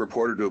Soul, is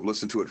purported to have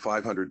listened to it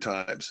 500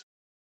 times.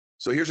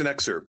 So here's an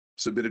excerpt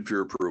submitted for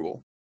your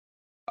approval.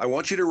 "I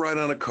want you to write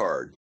on a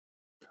card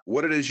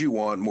what it is you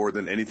want more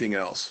than anything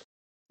else.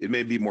 It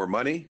may be more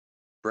money.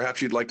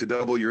 Perhaps you'd like to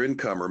double your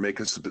income or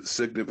make a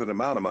significant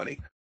amount of money.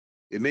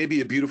 It may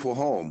be a beautiful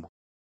home.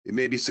 It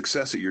may be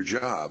success at your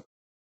job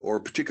or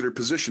a particular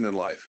position in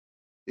life.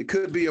 It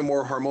could be a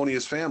more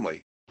harmonious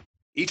family.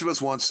 Each of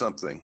us wants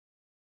something.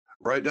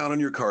 Write down on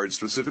your card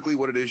specifically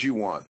what it is you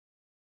want.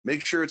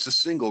 Make sure it's a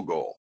single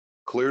goal,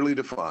 clearly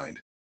defined.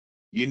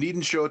 You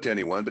needn't show it to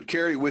anyone, but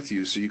carry it with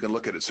you so you can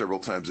look at it several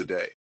times a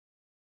day.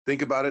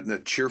 Think about it in a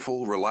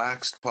cheerful,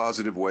 relaxed,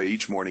 positive way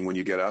each morning when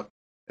you get up,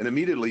 and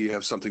immediately you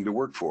have something to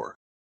work for,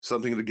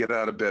 something to get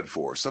out of bed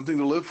for, something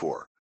to live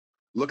for.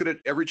 Look at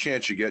it every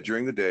chance you get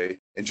during the day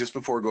and just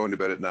before going to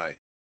bed at night.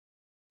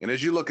 And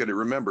as you look at it,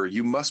 remember,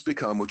 you must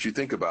become what you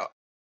think about.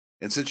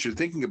 And since you're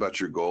thinking about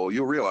your goal,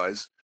 you'll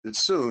realize that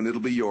soon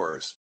it'll be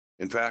yours.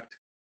 In fact,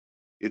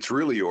 it's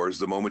really yours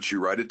the moment you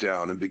write it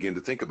down and begin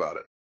to think about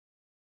it.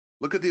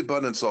 Look at the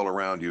abundance all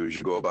around you as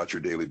you go about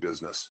your daily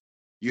business.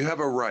 You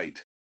have a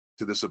right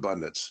to this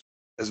abundance,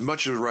 as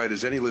much as right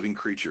as any living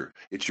creature.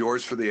 It's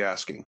yours for the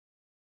asking.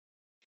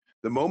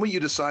 The moment you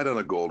decide on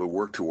a goal to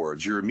work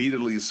towards, you're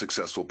immediately a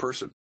successful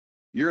person.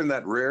 You're in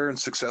that rare and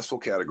successful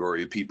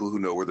category of people who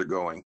know where they're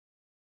going.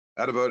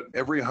 Out of about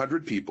every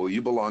 100 people,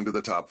 you belong to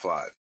the top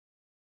 5.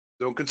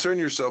 Don't concern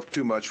yourself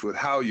too much with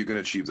how you can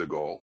achieve the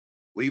goal.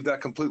 Leave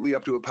that completely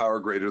up to a power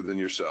greater than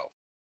yourself.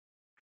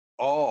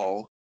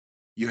 All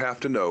you have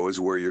to know is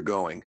where you're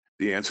going.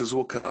 The answers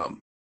will come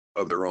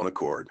of their own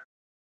accord.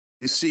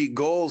 You see,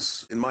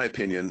 goals, in my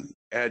opinion,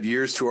 add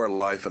years to our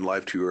life and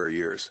life to our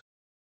years.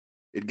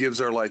 It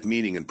gives our life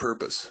meaning and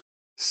purpose.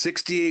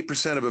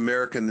 68% of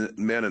American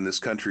men in this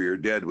country are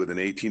dead within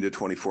 18 to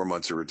 24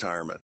 months of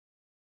retirement.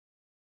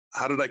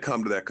 How did I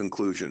come to that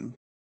conclusion?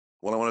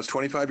 Well, when I was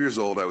 25 years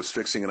old, I was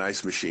fixing an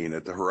ice machine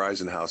at the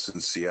Horizon House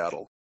in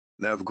Seattle.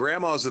 Now, if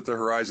Grandma's at the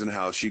Horizon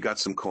House, she got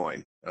some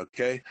coin,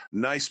 okay?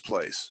 Nice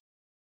place.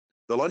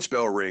 The lunch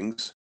bell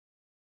rings,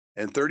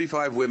 and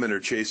 35 women are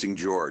chasing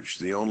George,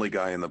 the only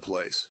guy in the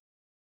place.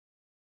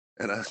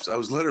 And I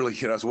was literally,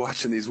 I was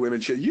watching these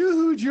women say,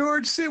 "Yoo-hoo,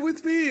 George, sit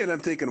with me." And I'm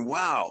thinking,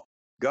 wow,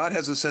 God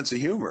has a sense of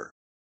humor.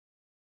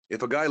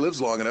 If a guy lives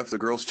long enough, the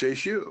girls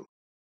chase you.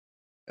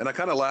 And I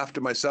kind of laughed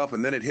to myself,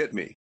 and then it hit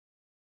me.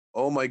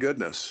 Oh my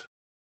goodness.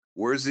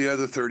 Where's the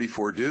other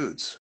 34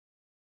 dudes?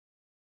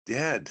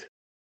 Dead.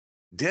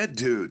 Dead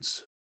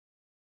dudes.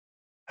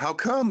 How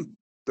come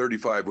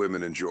 35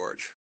 women in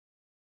George?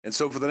 And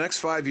so for the next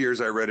 5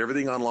 years, I read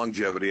everything on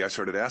longevity. I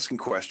started asking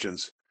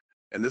questions,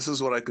 and this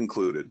is what I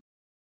concluded.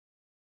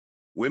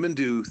 Women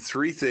do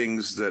 3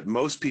 things that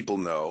most people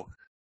know,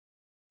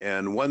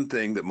 and 1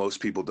 thing that most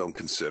people don't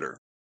consider.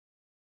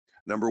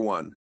 Number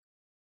 1,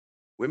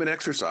 women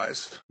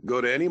exercise.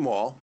 Go to any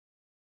mall,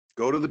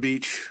 go to the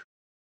beach,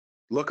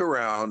 look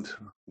around.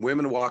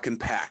 Women walk in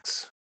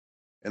packs,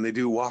 and they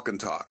do walk and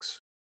talks,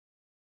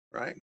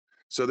 right?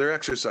 So they're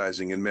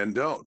exercising, and men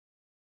don't.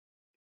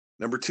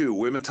 Number 2,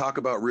 women talk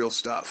about real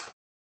stuff.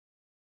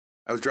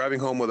 I was driving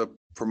home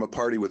from a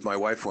party with my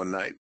wife one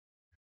night,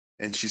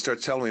 and she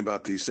starts telling me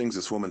about these things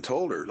this woman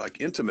told her,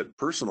 like intimate,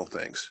 personal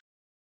things.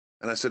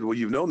 And I said, well,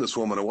 you've known this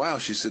woman a while.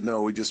 She said,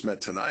 no, we just met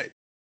tonight.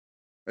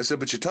 I said,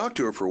 but you talked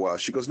to her for a while.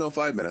 She goes, no,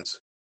 5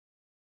 minutes.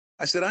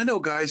 I said, I know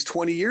guys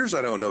 20 years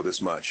I don't know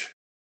this much.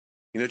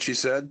 You know what she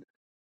said?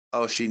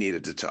 Oh, she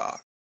needed to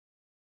talk.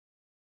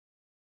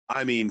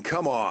 I mean,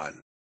 come on.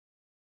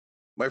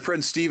 My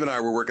friend Steve and I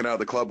were working out at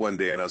the club one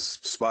day, and I was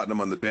spotting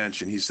him on the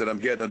bench, and he said, I'm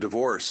getting a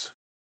divorce.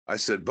 I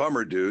said,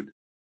 bummer, dude.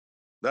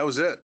 That was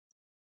it.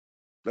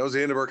 That was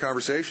the end of our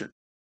conversation.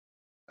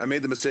 I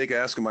made the mistake of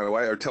asking my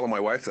wife, or telling my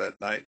wife that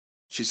night.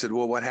 She said,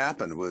 well, what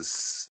happened?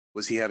 Was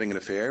he having an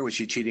affair? Was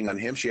she cheating on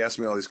him? She asked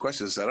me all these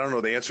questions. I don't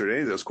know the answer to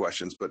any of those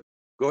questions, but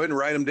go ahead and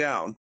write them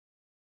down,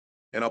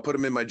 and I'll put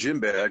them in my gym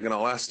bag, and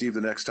I'll ask Steve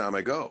the next time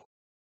I go.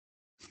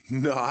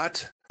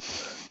 Not,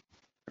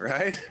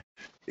 right?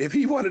 If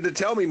he wanted to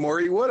tell me more,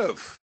 he would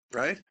have,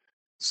 right?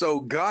 So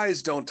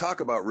guys don't talk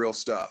about real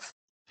stuff.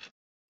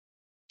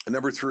 And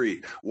number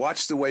 3,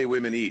 watch the way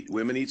women eat.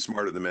 Women eat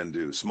smarter than men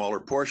do. Smaller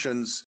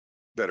portions,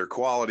 better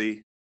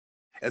quality.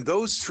 And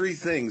those 3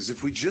 things,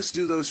 if we just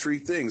do those 3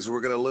 things,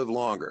 we're going to live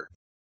longer.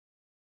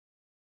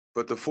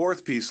 But the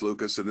 4th piece,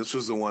 Lucas, and this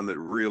was the one that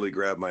really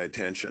grabbed my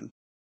attention.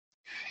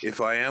 If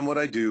I am what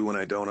I do, when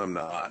I don't, I'm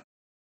not.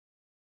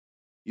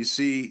 You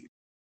see,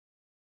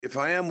 if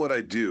I am what I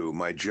do,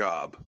 my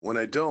job, when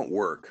I don't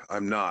work,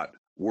 I'm not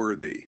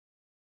worthy.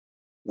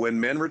 When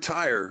men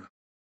retire,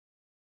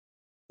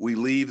 we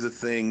leave the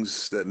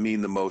things that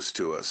mean the most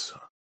to us.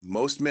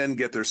 Most men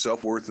get their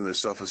self-worth and their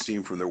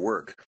self-esteem from their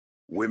work.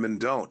 Women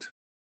don't.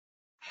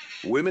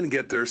 Women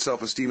get their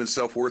self-esteem and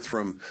self-worth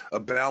from a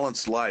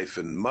balanced life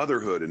and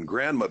motherhood and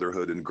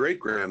grandmotherhood and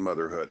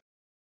great-grandmotherhood.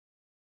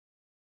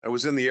 I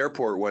was in the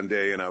airport one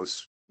day, and I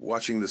was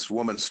watching this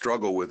woman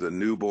struggle with a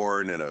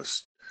newborn and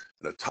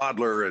a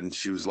toddler, and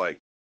she was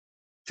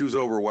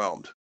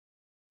overwhelmed.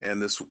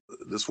 And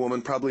this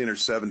woman, probably in her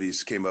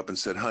 70s, came up and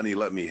said, honey,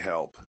 let me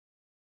help.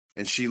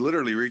 And she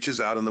literally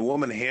reaches out, and the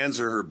woman hands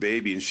her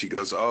baby, and she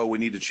goes, oh, we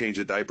need to change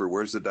a diaper.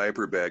 Where's the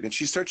diaper bag? And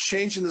she starts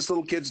changing this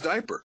little kid's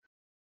diaper.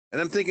 And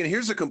I'm thinking,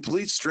 here's a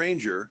complete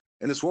stranger,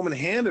 and this woman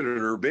handed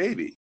her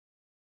baby.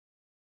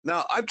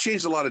 Now, I've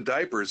changed a lot of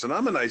diapers, and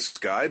I'm a nice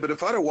guy, but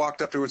if I'd have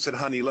walked up to her and said,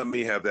 honey, let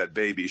me have that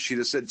baby, she'd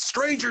have said,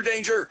 stranger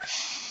danger,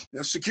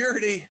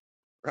 security,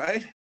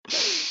 right?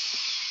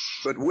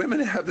 But women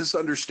have this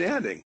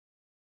understanding.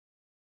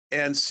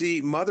 And see,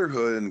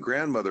 motherhood and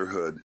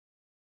grandmotherhood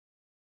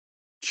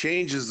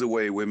changes the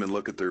way women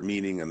look at their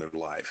meaning in their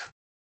life.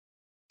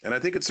 And I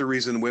think it's the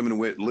reason women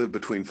live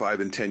between 5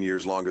 and 10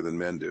 years longer than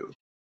men do.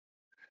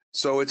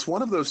 So it's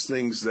one of those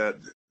things that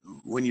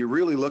when you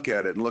really look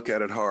at it and look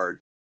at it hard,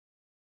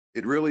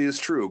 it really is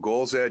true.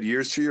 Goals add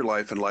years to your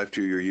life and life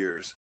to your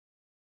years.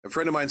 A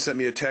friend of mine sent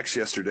me a text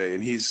yesterday,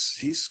 and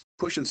he's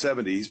pushing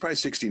 70. He's probably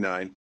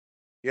 69.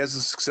 He has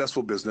a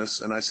successful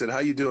business. And I said, how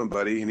you doing,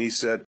 buddy? And he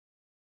said,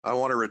 I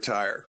want to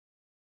retire.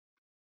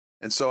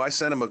 And so I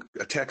sent him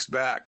a text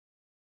back.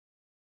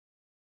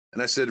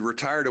 And I said,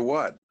 retire to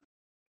what?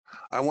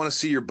 I want to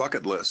see your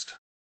bucket list.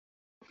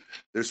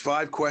 There's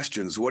 5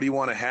 questions. What do you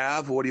want to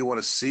have? What do you want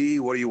to see?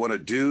 What do you want to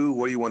do?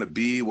 What do you want to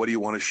be? What do you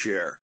want to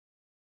share?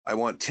 I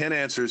want 10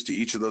 answers to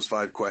each of those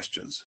 5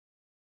 questions.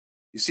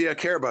 You see, I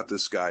care about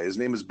this guy. His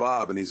name is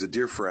Bob, and he's a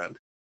dear friend.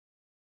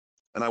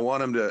 And I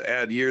want him to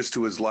add years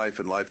to his life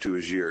and life to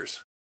his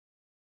years.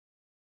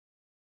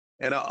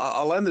 And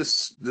I'll end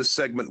this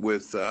segment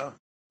with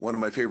one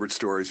of my favorite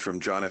stories from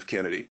John F.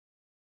 Kennedy.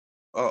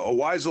 A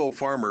wise old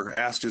farmer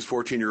asked his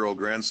 14-year-old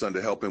grandson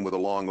to help him with a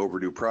long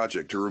overdue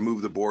project to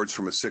remove the boards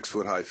from a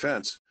 6-foot-high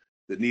fence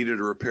that needed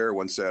a repair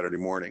one Saturday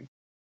morning.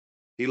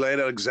 He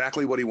laid out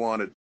exactly what he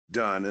wanted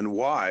done and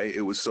why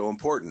it was so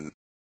important,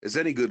 as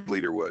any good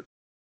leader would.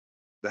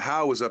 The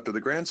how was up to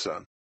the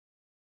grandson.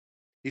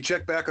 He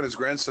checked back on his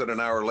grandson an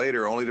hour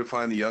later, only to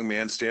find the young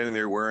man standing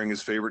there wearing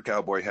his favorite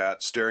cowboy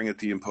hat, staring at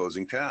the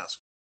imposing task.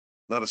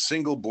 Not a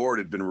single board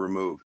had been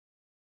removed.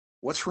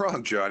 What's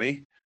wrong,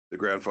 Johnny? The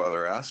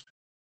grandfather asked.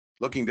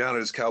 Looking down at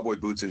his cowboy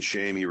boots in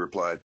shame, he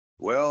replied,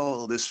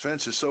 well, this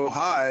fence is so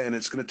high, and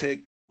it's going to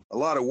take a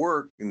lot of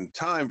work and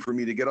time for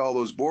me to get all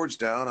those boards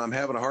down. I'm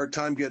having a hard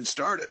time getting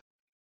started.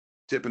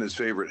 Tipping his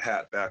favorite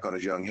hat back on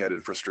his young head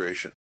in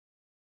frustration.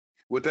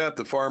 With that,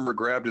 the farmer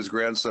grabbed his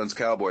grandson's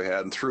cowboy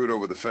hat and threw it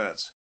over the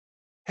fence.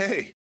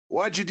 Hey,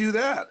 why'd you do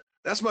that?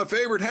 That's my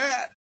favorite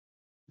hat.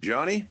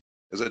 Johnny,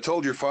 as I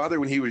told your father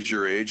when he was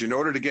your age, in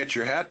order to get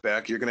your hat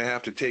back, you're going to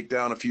have to take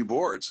down a few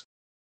boards.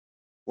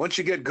 Once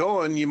you get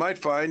going, you might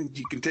find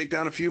you can take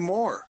down a few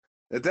more.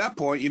 At that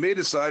point, you may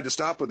decide to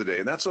stop for the day,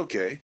 and that's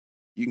okay.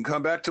 You can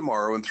come back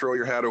tomorrow and throw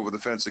your hat over the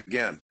fence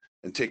again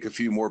and take a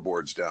few more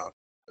boards down.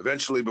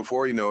 Eventually,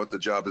 before you know it, the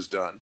job is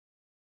done.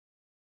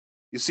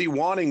 You see,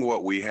 wanting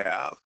what we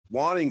have,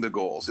 wanting the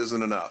goals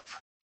isn't enough.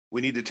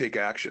 We need to take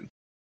action.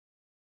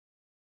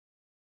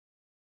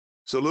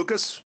 So,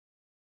 Lucas,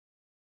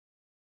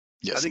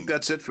 yes, I think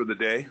that's it for the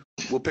day.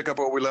 We'll pick up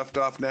where we left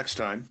off next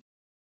time.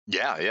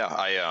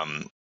 Yeah.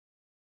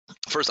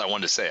 First, I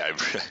wanted to say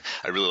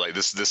I really like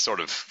this. This sort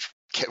of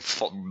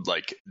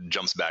like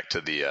jumps back to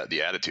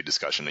the attitude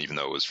discussion, even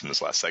though it was from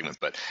this last segment.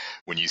 But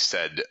when you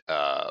said,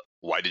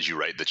 "Why did you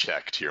write the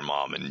check to your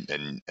mom?"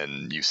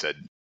 and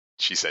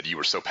she said you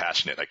were so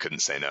passionate I couldn't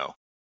say no.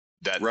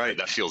 That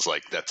feels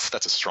like that's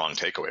a strong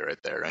takeaway right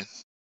there, right?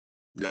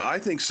 Yeah, I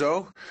think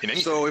so.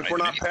 So if we're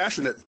not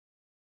passionate,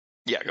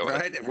 yeah, go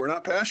ahead. Right? If we're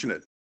not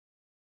passionate,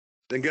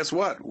 then guess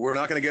what? We're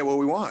not going to get what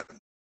we want.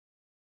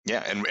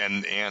 Yeah, and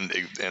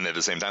at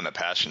the same time, that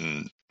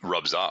passion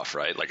rubs off,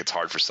 right? Like it's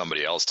hard for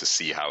somebody else to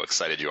see how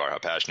excited you are, how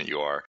passionate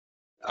you are.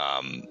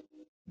 I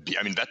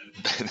mean, that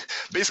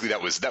basically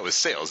that was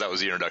sales. That was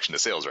the introduction to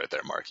sales, right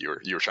there, Mark. You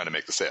were trying to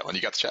make the sale, and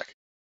you got the check.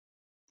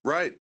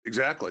 Right.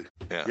 Exactly.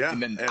 Yeah.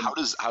 And then how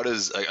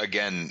does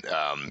again,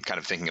 kind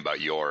of thinking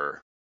about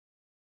your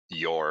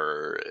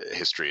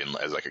history and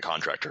as like a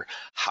contractor,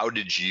 how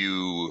did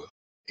you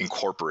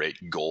incorporate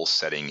goal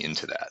setting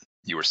into that?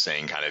 You were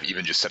saying kind of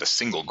even just set a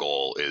single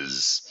goal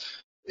is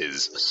a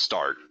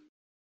start.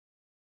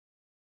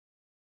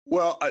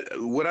 Well,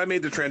 when I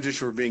made the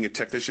transition from being a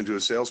technician to a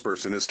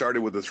salesperson, it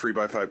started with a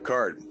 3x5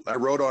 card. I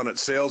wrote on it,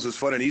 "Sales is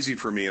fun and easy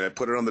for me," and I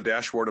put it on the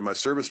dashboard of my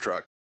service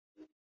truck.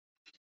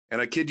 And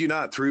I kid you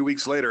not, 3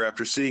 weeks later,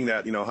 after seeing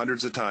that,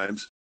 hundreds of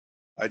times,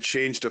 I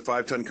changed a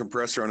 5-ton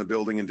compressor on a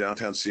building in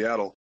downtown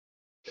Seattle.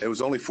 It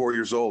was only 4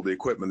 years old, the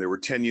equipment. There were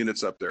 10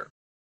 units up there.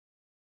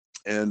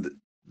 And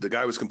the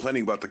guy was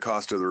complaining about the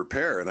cost of the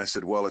repair. And I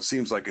said, "Well, it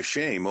seems like a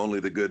shame. Only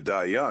the good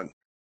die young."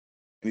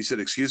 And he said,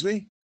 "Excuse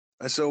me?"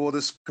 I said, "Well,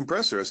 this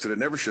compressor," I said, "it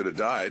never should have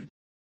died."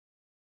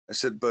 I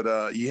said,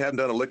 "But you hadn't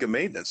done a lick of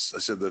maintenance." I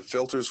said, "The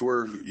filters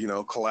were,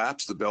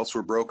 collapsed. The belts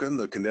were broken.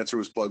 The condenser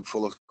was plugged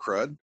full of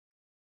crud."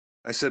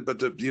 I said, "But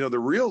the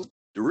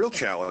real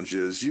challenge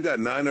is you got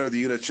 9 other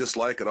units just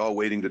like it, all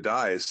waiting to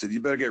die." I said, "You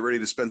better get ready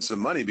to spend some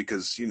money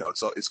because,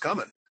 it's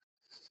coming."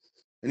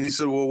 And he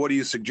said, "Well, what do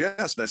you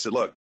suggest?" And I said,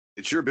 "Look,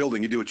 it's your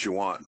building. You do what you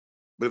want.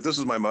 But if this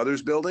was my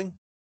mother's building,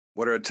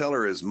 what I'd tell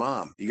her is,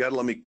 Mom, you got to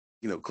let me,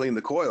 clean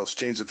the coils,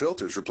 change the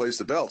filters, replace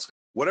the belts.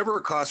 Whatever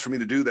it costs for me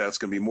to do that, it's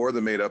going to be more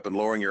than made up in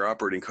lowering your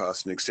operating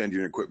costs and extend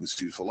your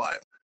equipment's useful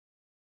life."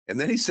 And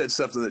then he said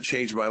something that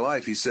changed my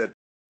life. He said,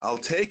 "I'll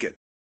take it."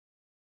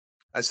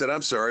 I said,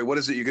 "I'm sorry, what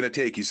is it you're going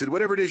to take?" He said,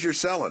 "Whatever it is you're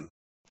selling."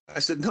 I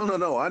said,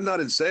 No, I'm not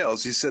in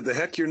sales." He said, "The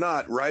heck you're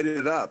not. Write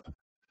it up."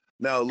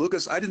 Now,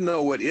 Lucas, I didn't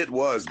know what it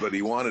was, but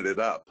he wanted it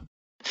up.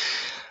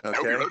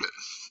 Okay.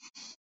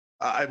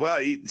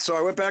 So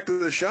I went back to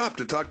the shop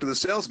to talk to the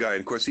sales guy.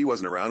 And of course, he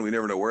wasn't around. We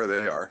never know where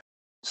they are.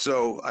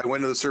 So I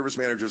went to the service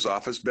manager's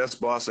office.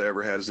 Best boss I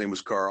ever had. His name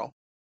was Carl.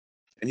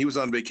 And he was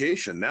on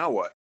vacation. Now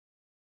what?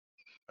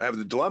 I have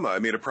the dilemma. I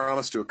made a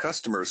promise to a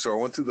customer. So I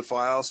went through the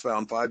files,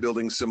 found 5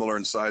 buildings similar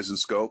in size and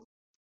scope.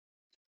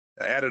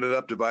 I added it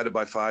up, divided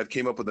by 5,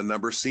 came up with a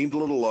number, seemed a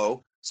little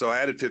low. So I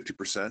added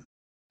 50%.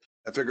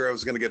 I figured I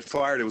was going to get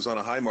fired. It was on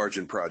a high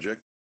margin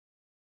project.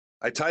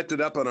 I typed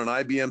it up on an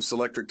IBM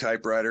Selectric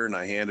typewriter and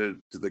I handed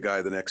it to the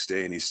guy the next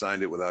day and he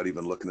signed it without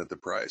even looking at the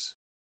price.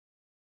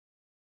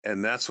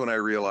 And that's when I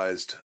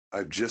realized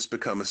I've just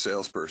become a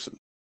salesperson.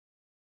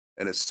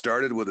 And it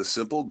started with a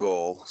simple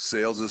goal.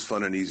 Sales is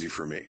fun and easy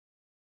for me.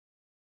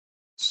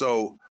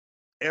 So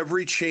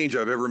every change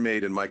I've ever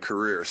made in my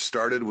career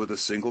started with a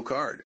single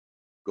card,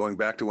 going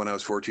back to when I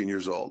was 14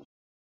 years old.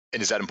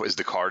 And is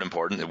the card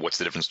important? What's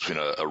the difference between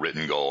a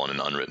written goal and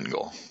an unwritten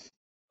goal?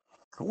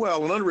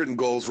 Well, an unwritten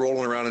goal is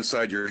rolling around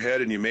inside your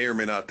head and you may or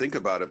may not think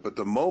about it. But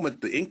the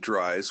moment the ink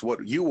dries,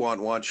 what you want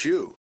wants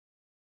you.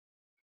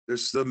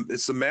 It's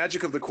the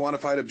magic of the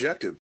quantified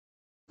objective.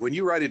 When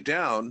you write it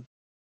down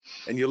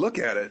and you look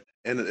at it,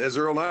 and as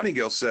Earl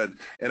Nightingale said,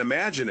 and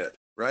imagine it,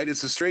 right?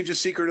 It's the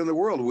strangest secret in the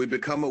world. We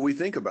become what we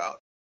think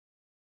about.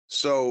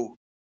 So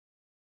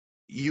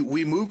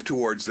we move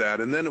towards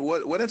that. And then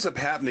what ends up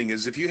happening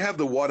is if you have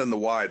the what and the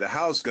why, the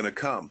how's going to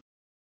come.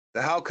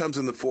 The how comes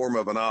in the form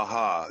of an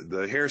aha.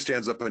 The hair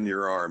stands up on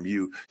your arm.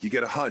 You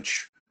get a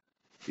hunch.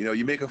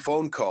 You make a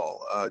phone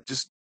call.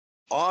 Just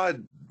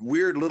odd,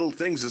 weird little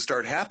things that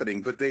start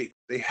happening, but they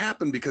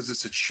happen because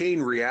it's a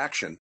chain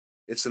reaction.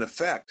 It's an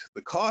effect.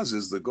 The cause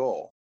is the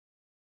goal.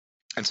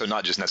 And so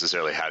not just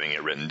necessarily having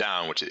it written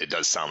down, which it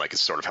does sound like it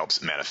sort of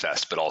helps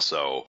manifest, but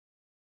also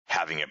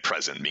having it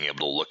present, being able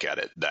to look at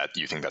it, that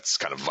you think that's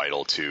kind of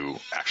vital to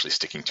actually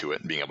sticking to it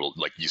and being able to,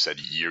 like you said,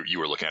 you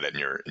were looking at it in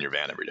your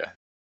van every day?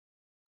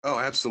 Oh,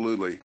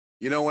 absolutely.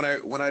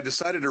 When I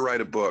decided to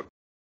write a book,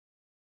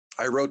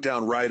 I wrote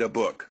down write a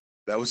book.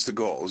 That was the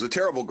goal. It was a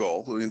terrible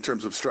goal in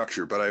terms of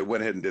structure, but I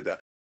went ahead and did that.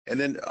 And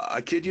then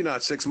I kid you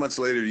not, 6 months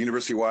later, the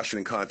University of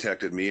Washington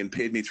contacted me and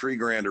paid me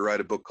 $3,000 to write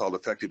a book called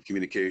Effective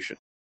Communication.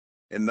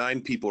 And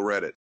 9 people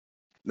read it.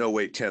 No,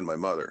 wait, 10, my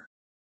mother.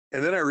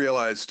 And then I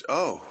realized,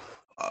 I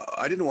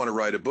didn't want to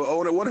write a book.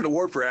 And I won an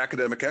award for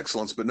academic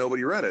excellence, but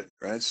nobody read it,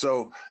 right?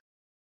 So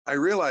I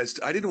realized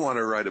I didn't want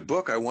to write a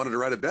book. I wanted to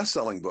write a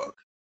best-selling book.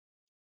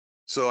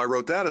 So I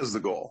wrote that as the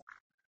goal.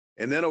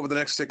 And then over the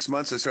next 6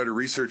 months, I started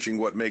researching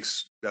what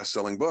makes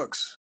best-selling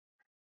books.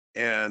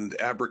 And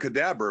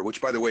abracadabra,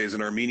 which, by the way, is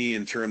an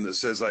Armenian term that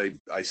says I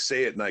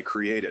say it and I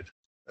create it.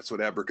 That's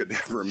what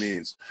abracadabra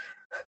means.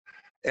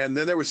 And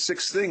then there were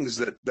 6 things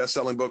that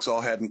best-selling books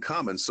all had in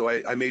common. So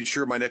I made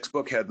sure my next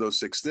book had those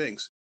 6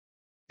 things.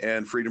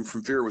 And Freedom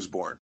from Fear was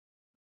born.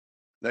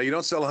 Now, you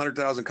don't sell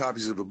 100,000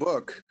 copies of a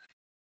book,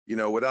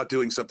 without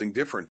doing something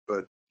different.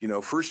 But,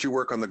 first you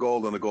work on the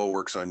goal, and the goal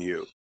works on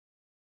you.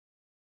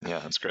 Yeah,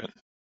 that's great.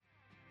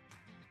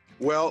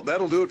 Well,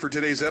 that'll do it for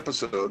today's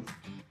episode.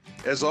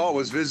 As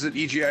always, visit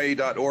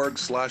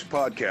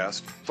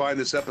egia.org/podcast. Find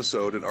this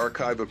episode, an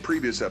archive of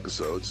previous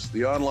episodes,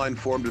 the online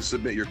form to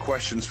submit your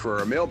questions for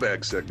our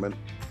mailbag segment,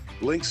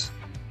 links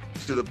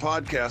to the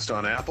podcast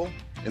on Apple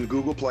and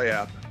Google Play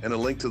app, and a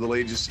link to the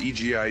latest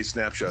EGIA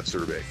snapshot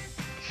survey.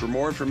 For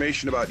more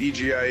information about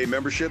EGIA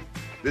membership,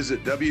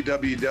 visit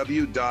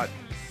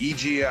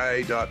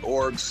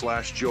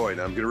www.egia.org/join.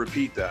 I'm going to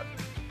repeat that,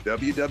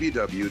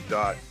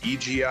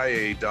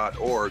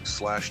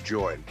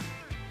 www.egia.org/join.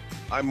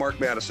 I'm Mark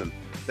Madison.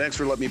 Thanks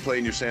for letting me play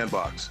in your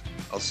sandbox.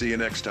 I'll see you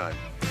next time.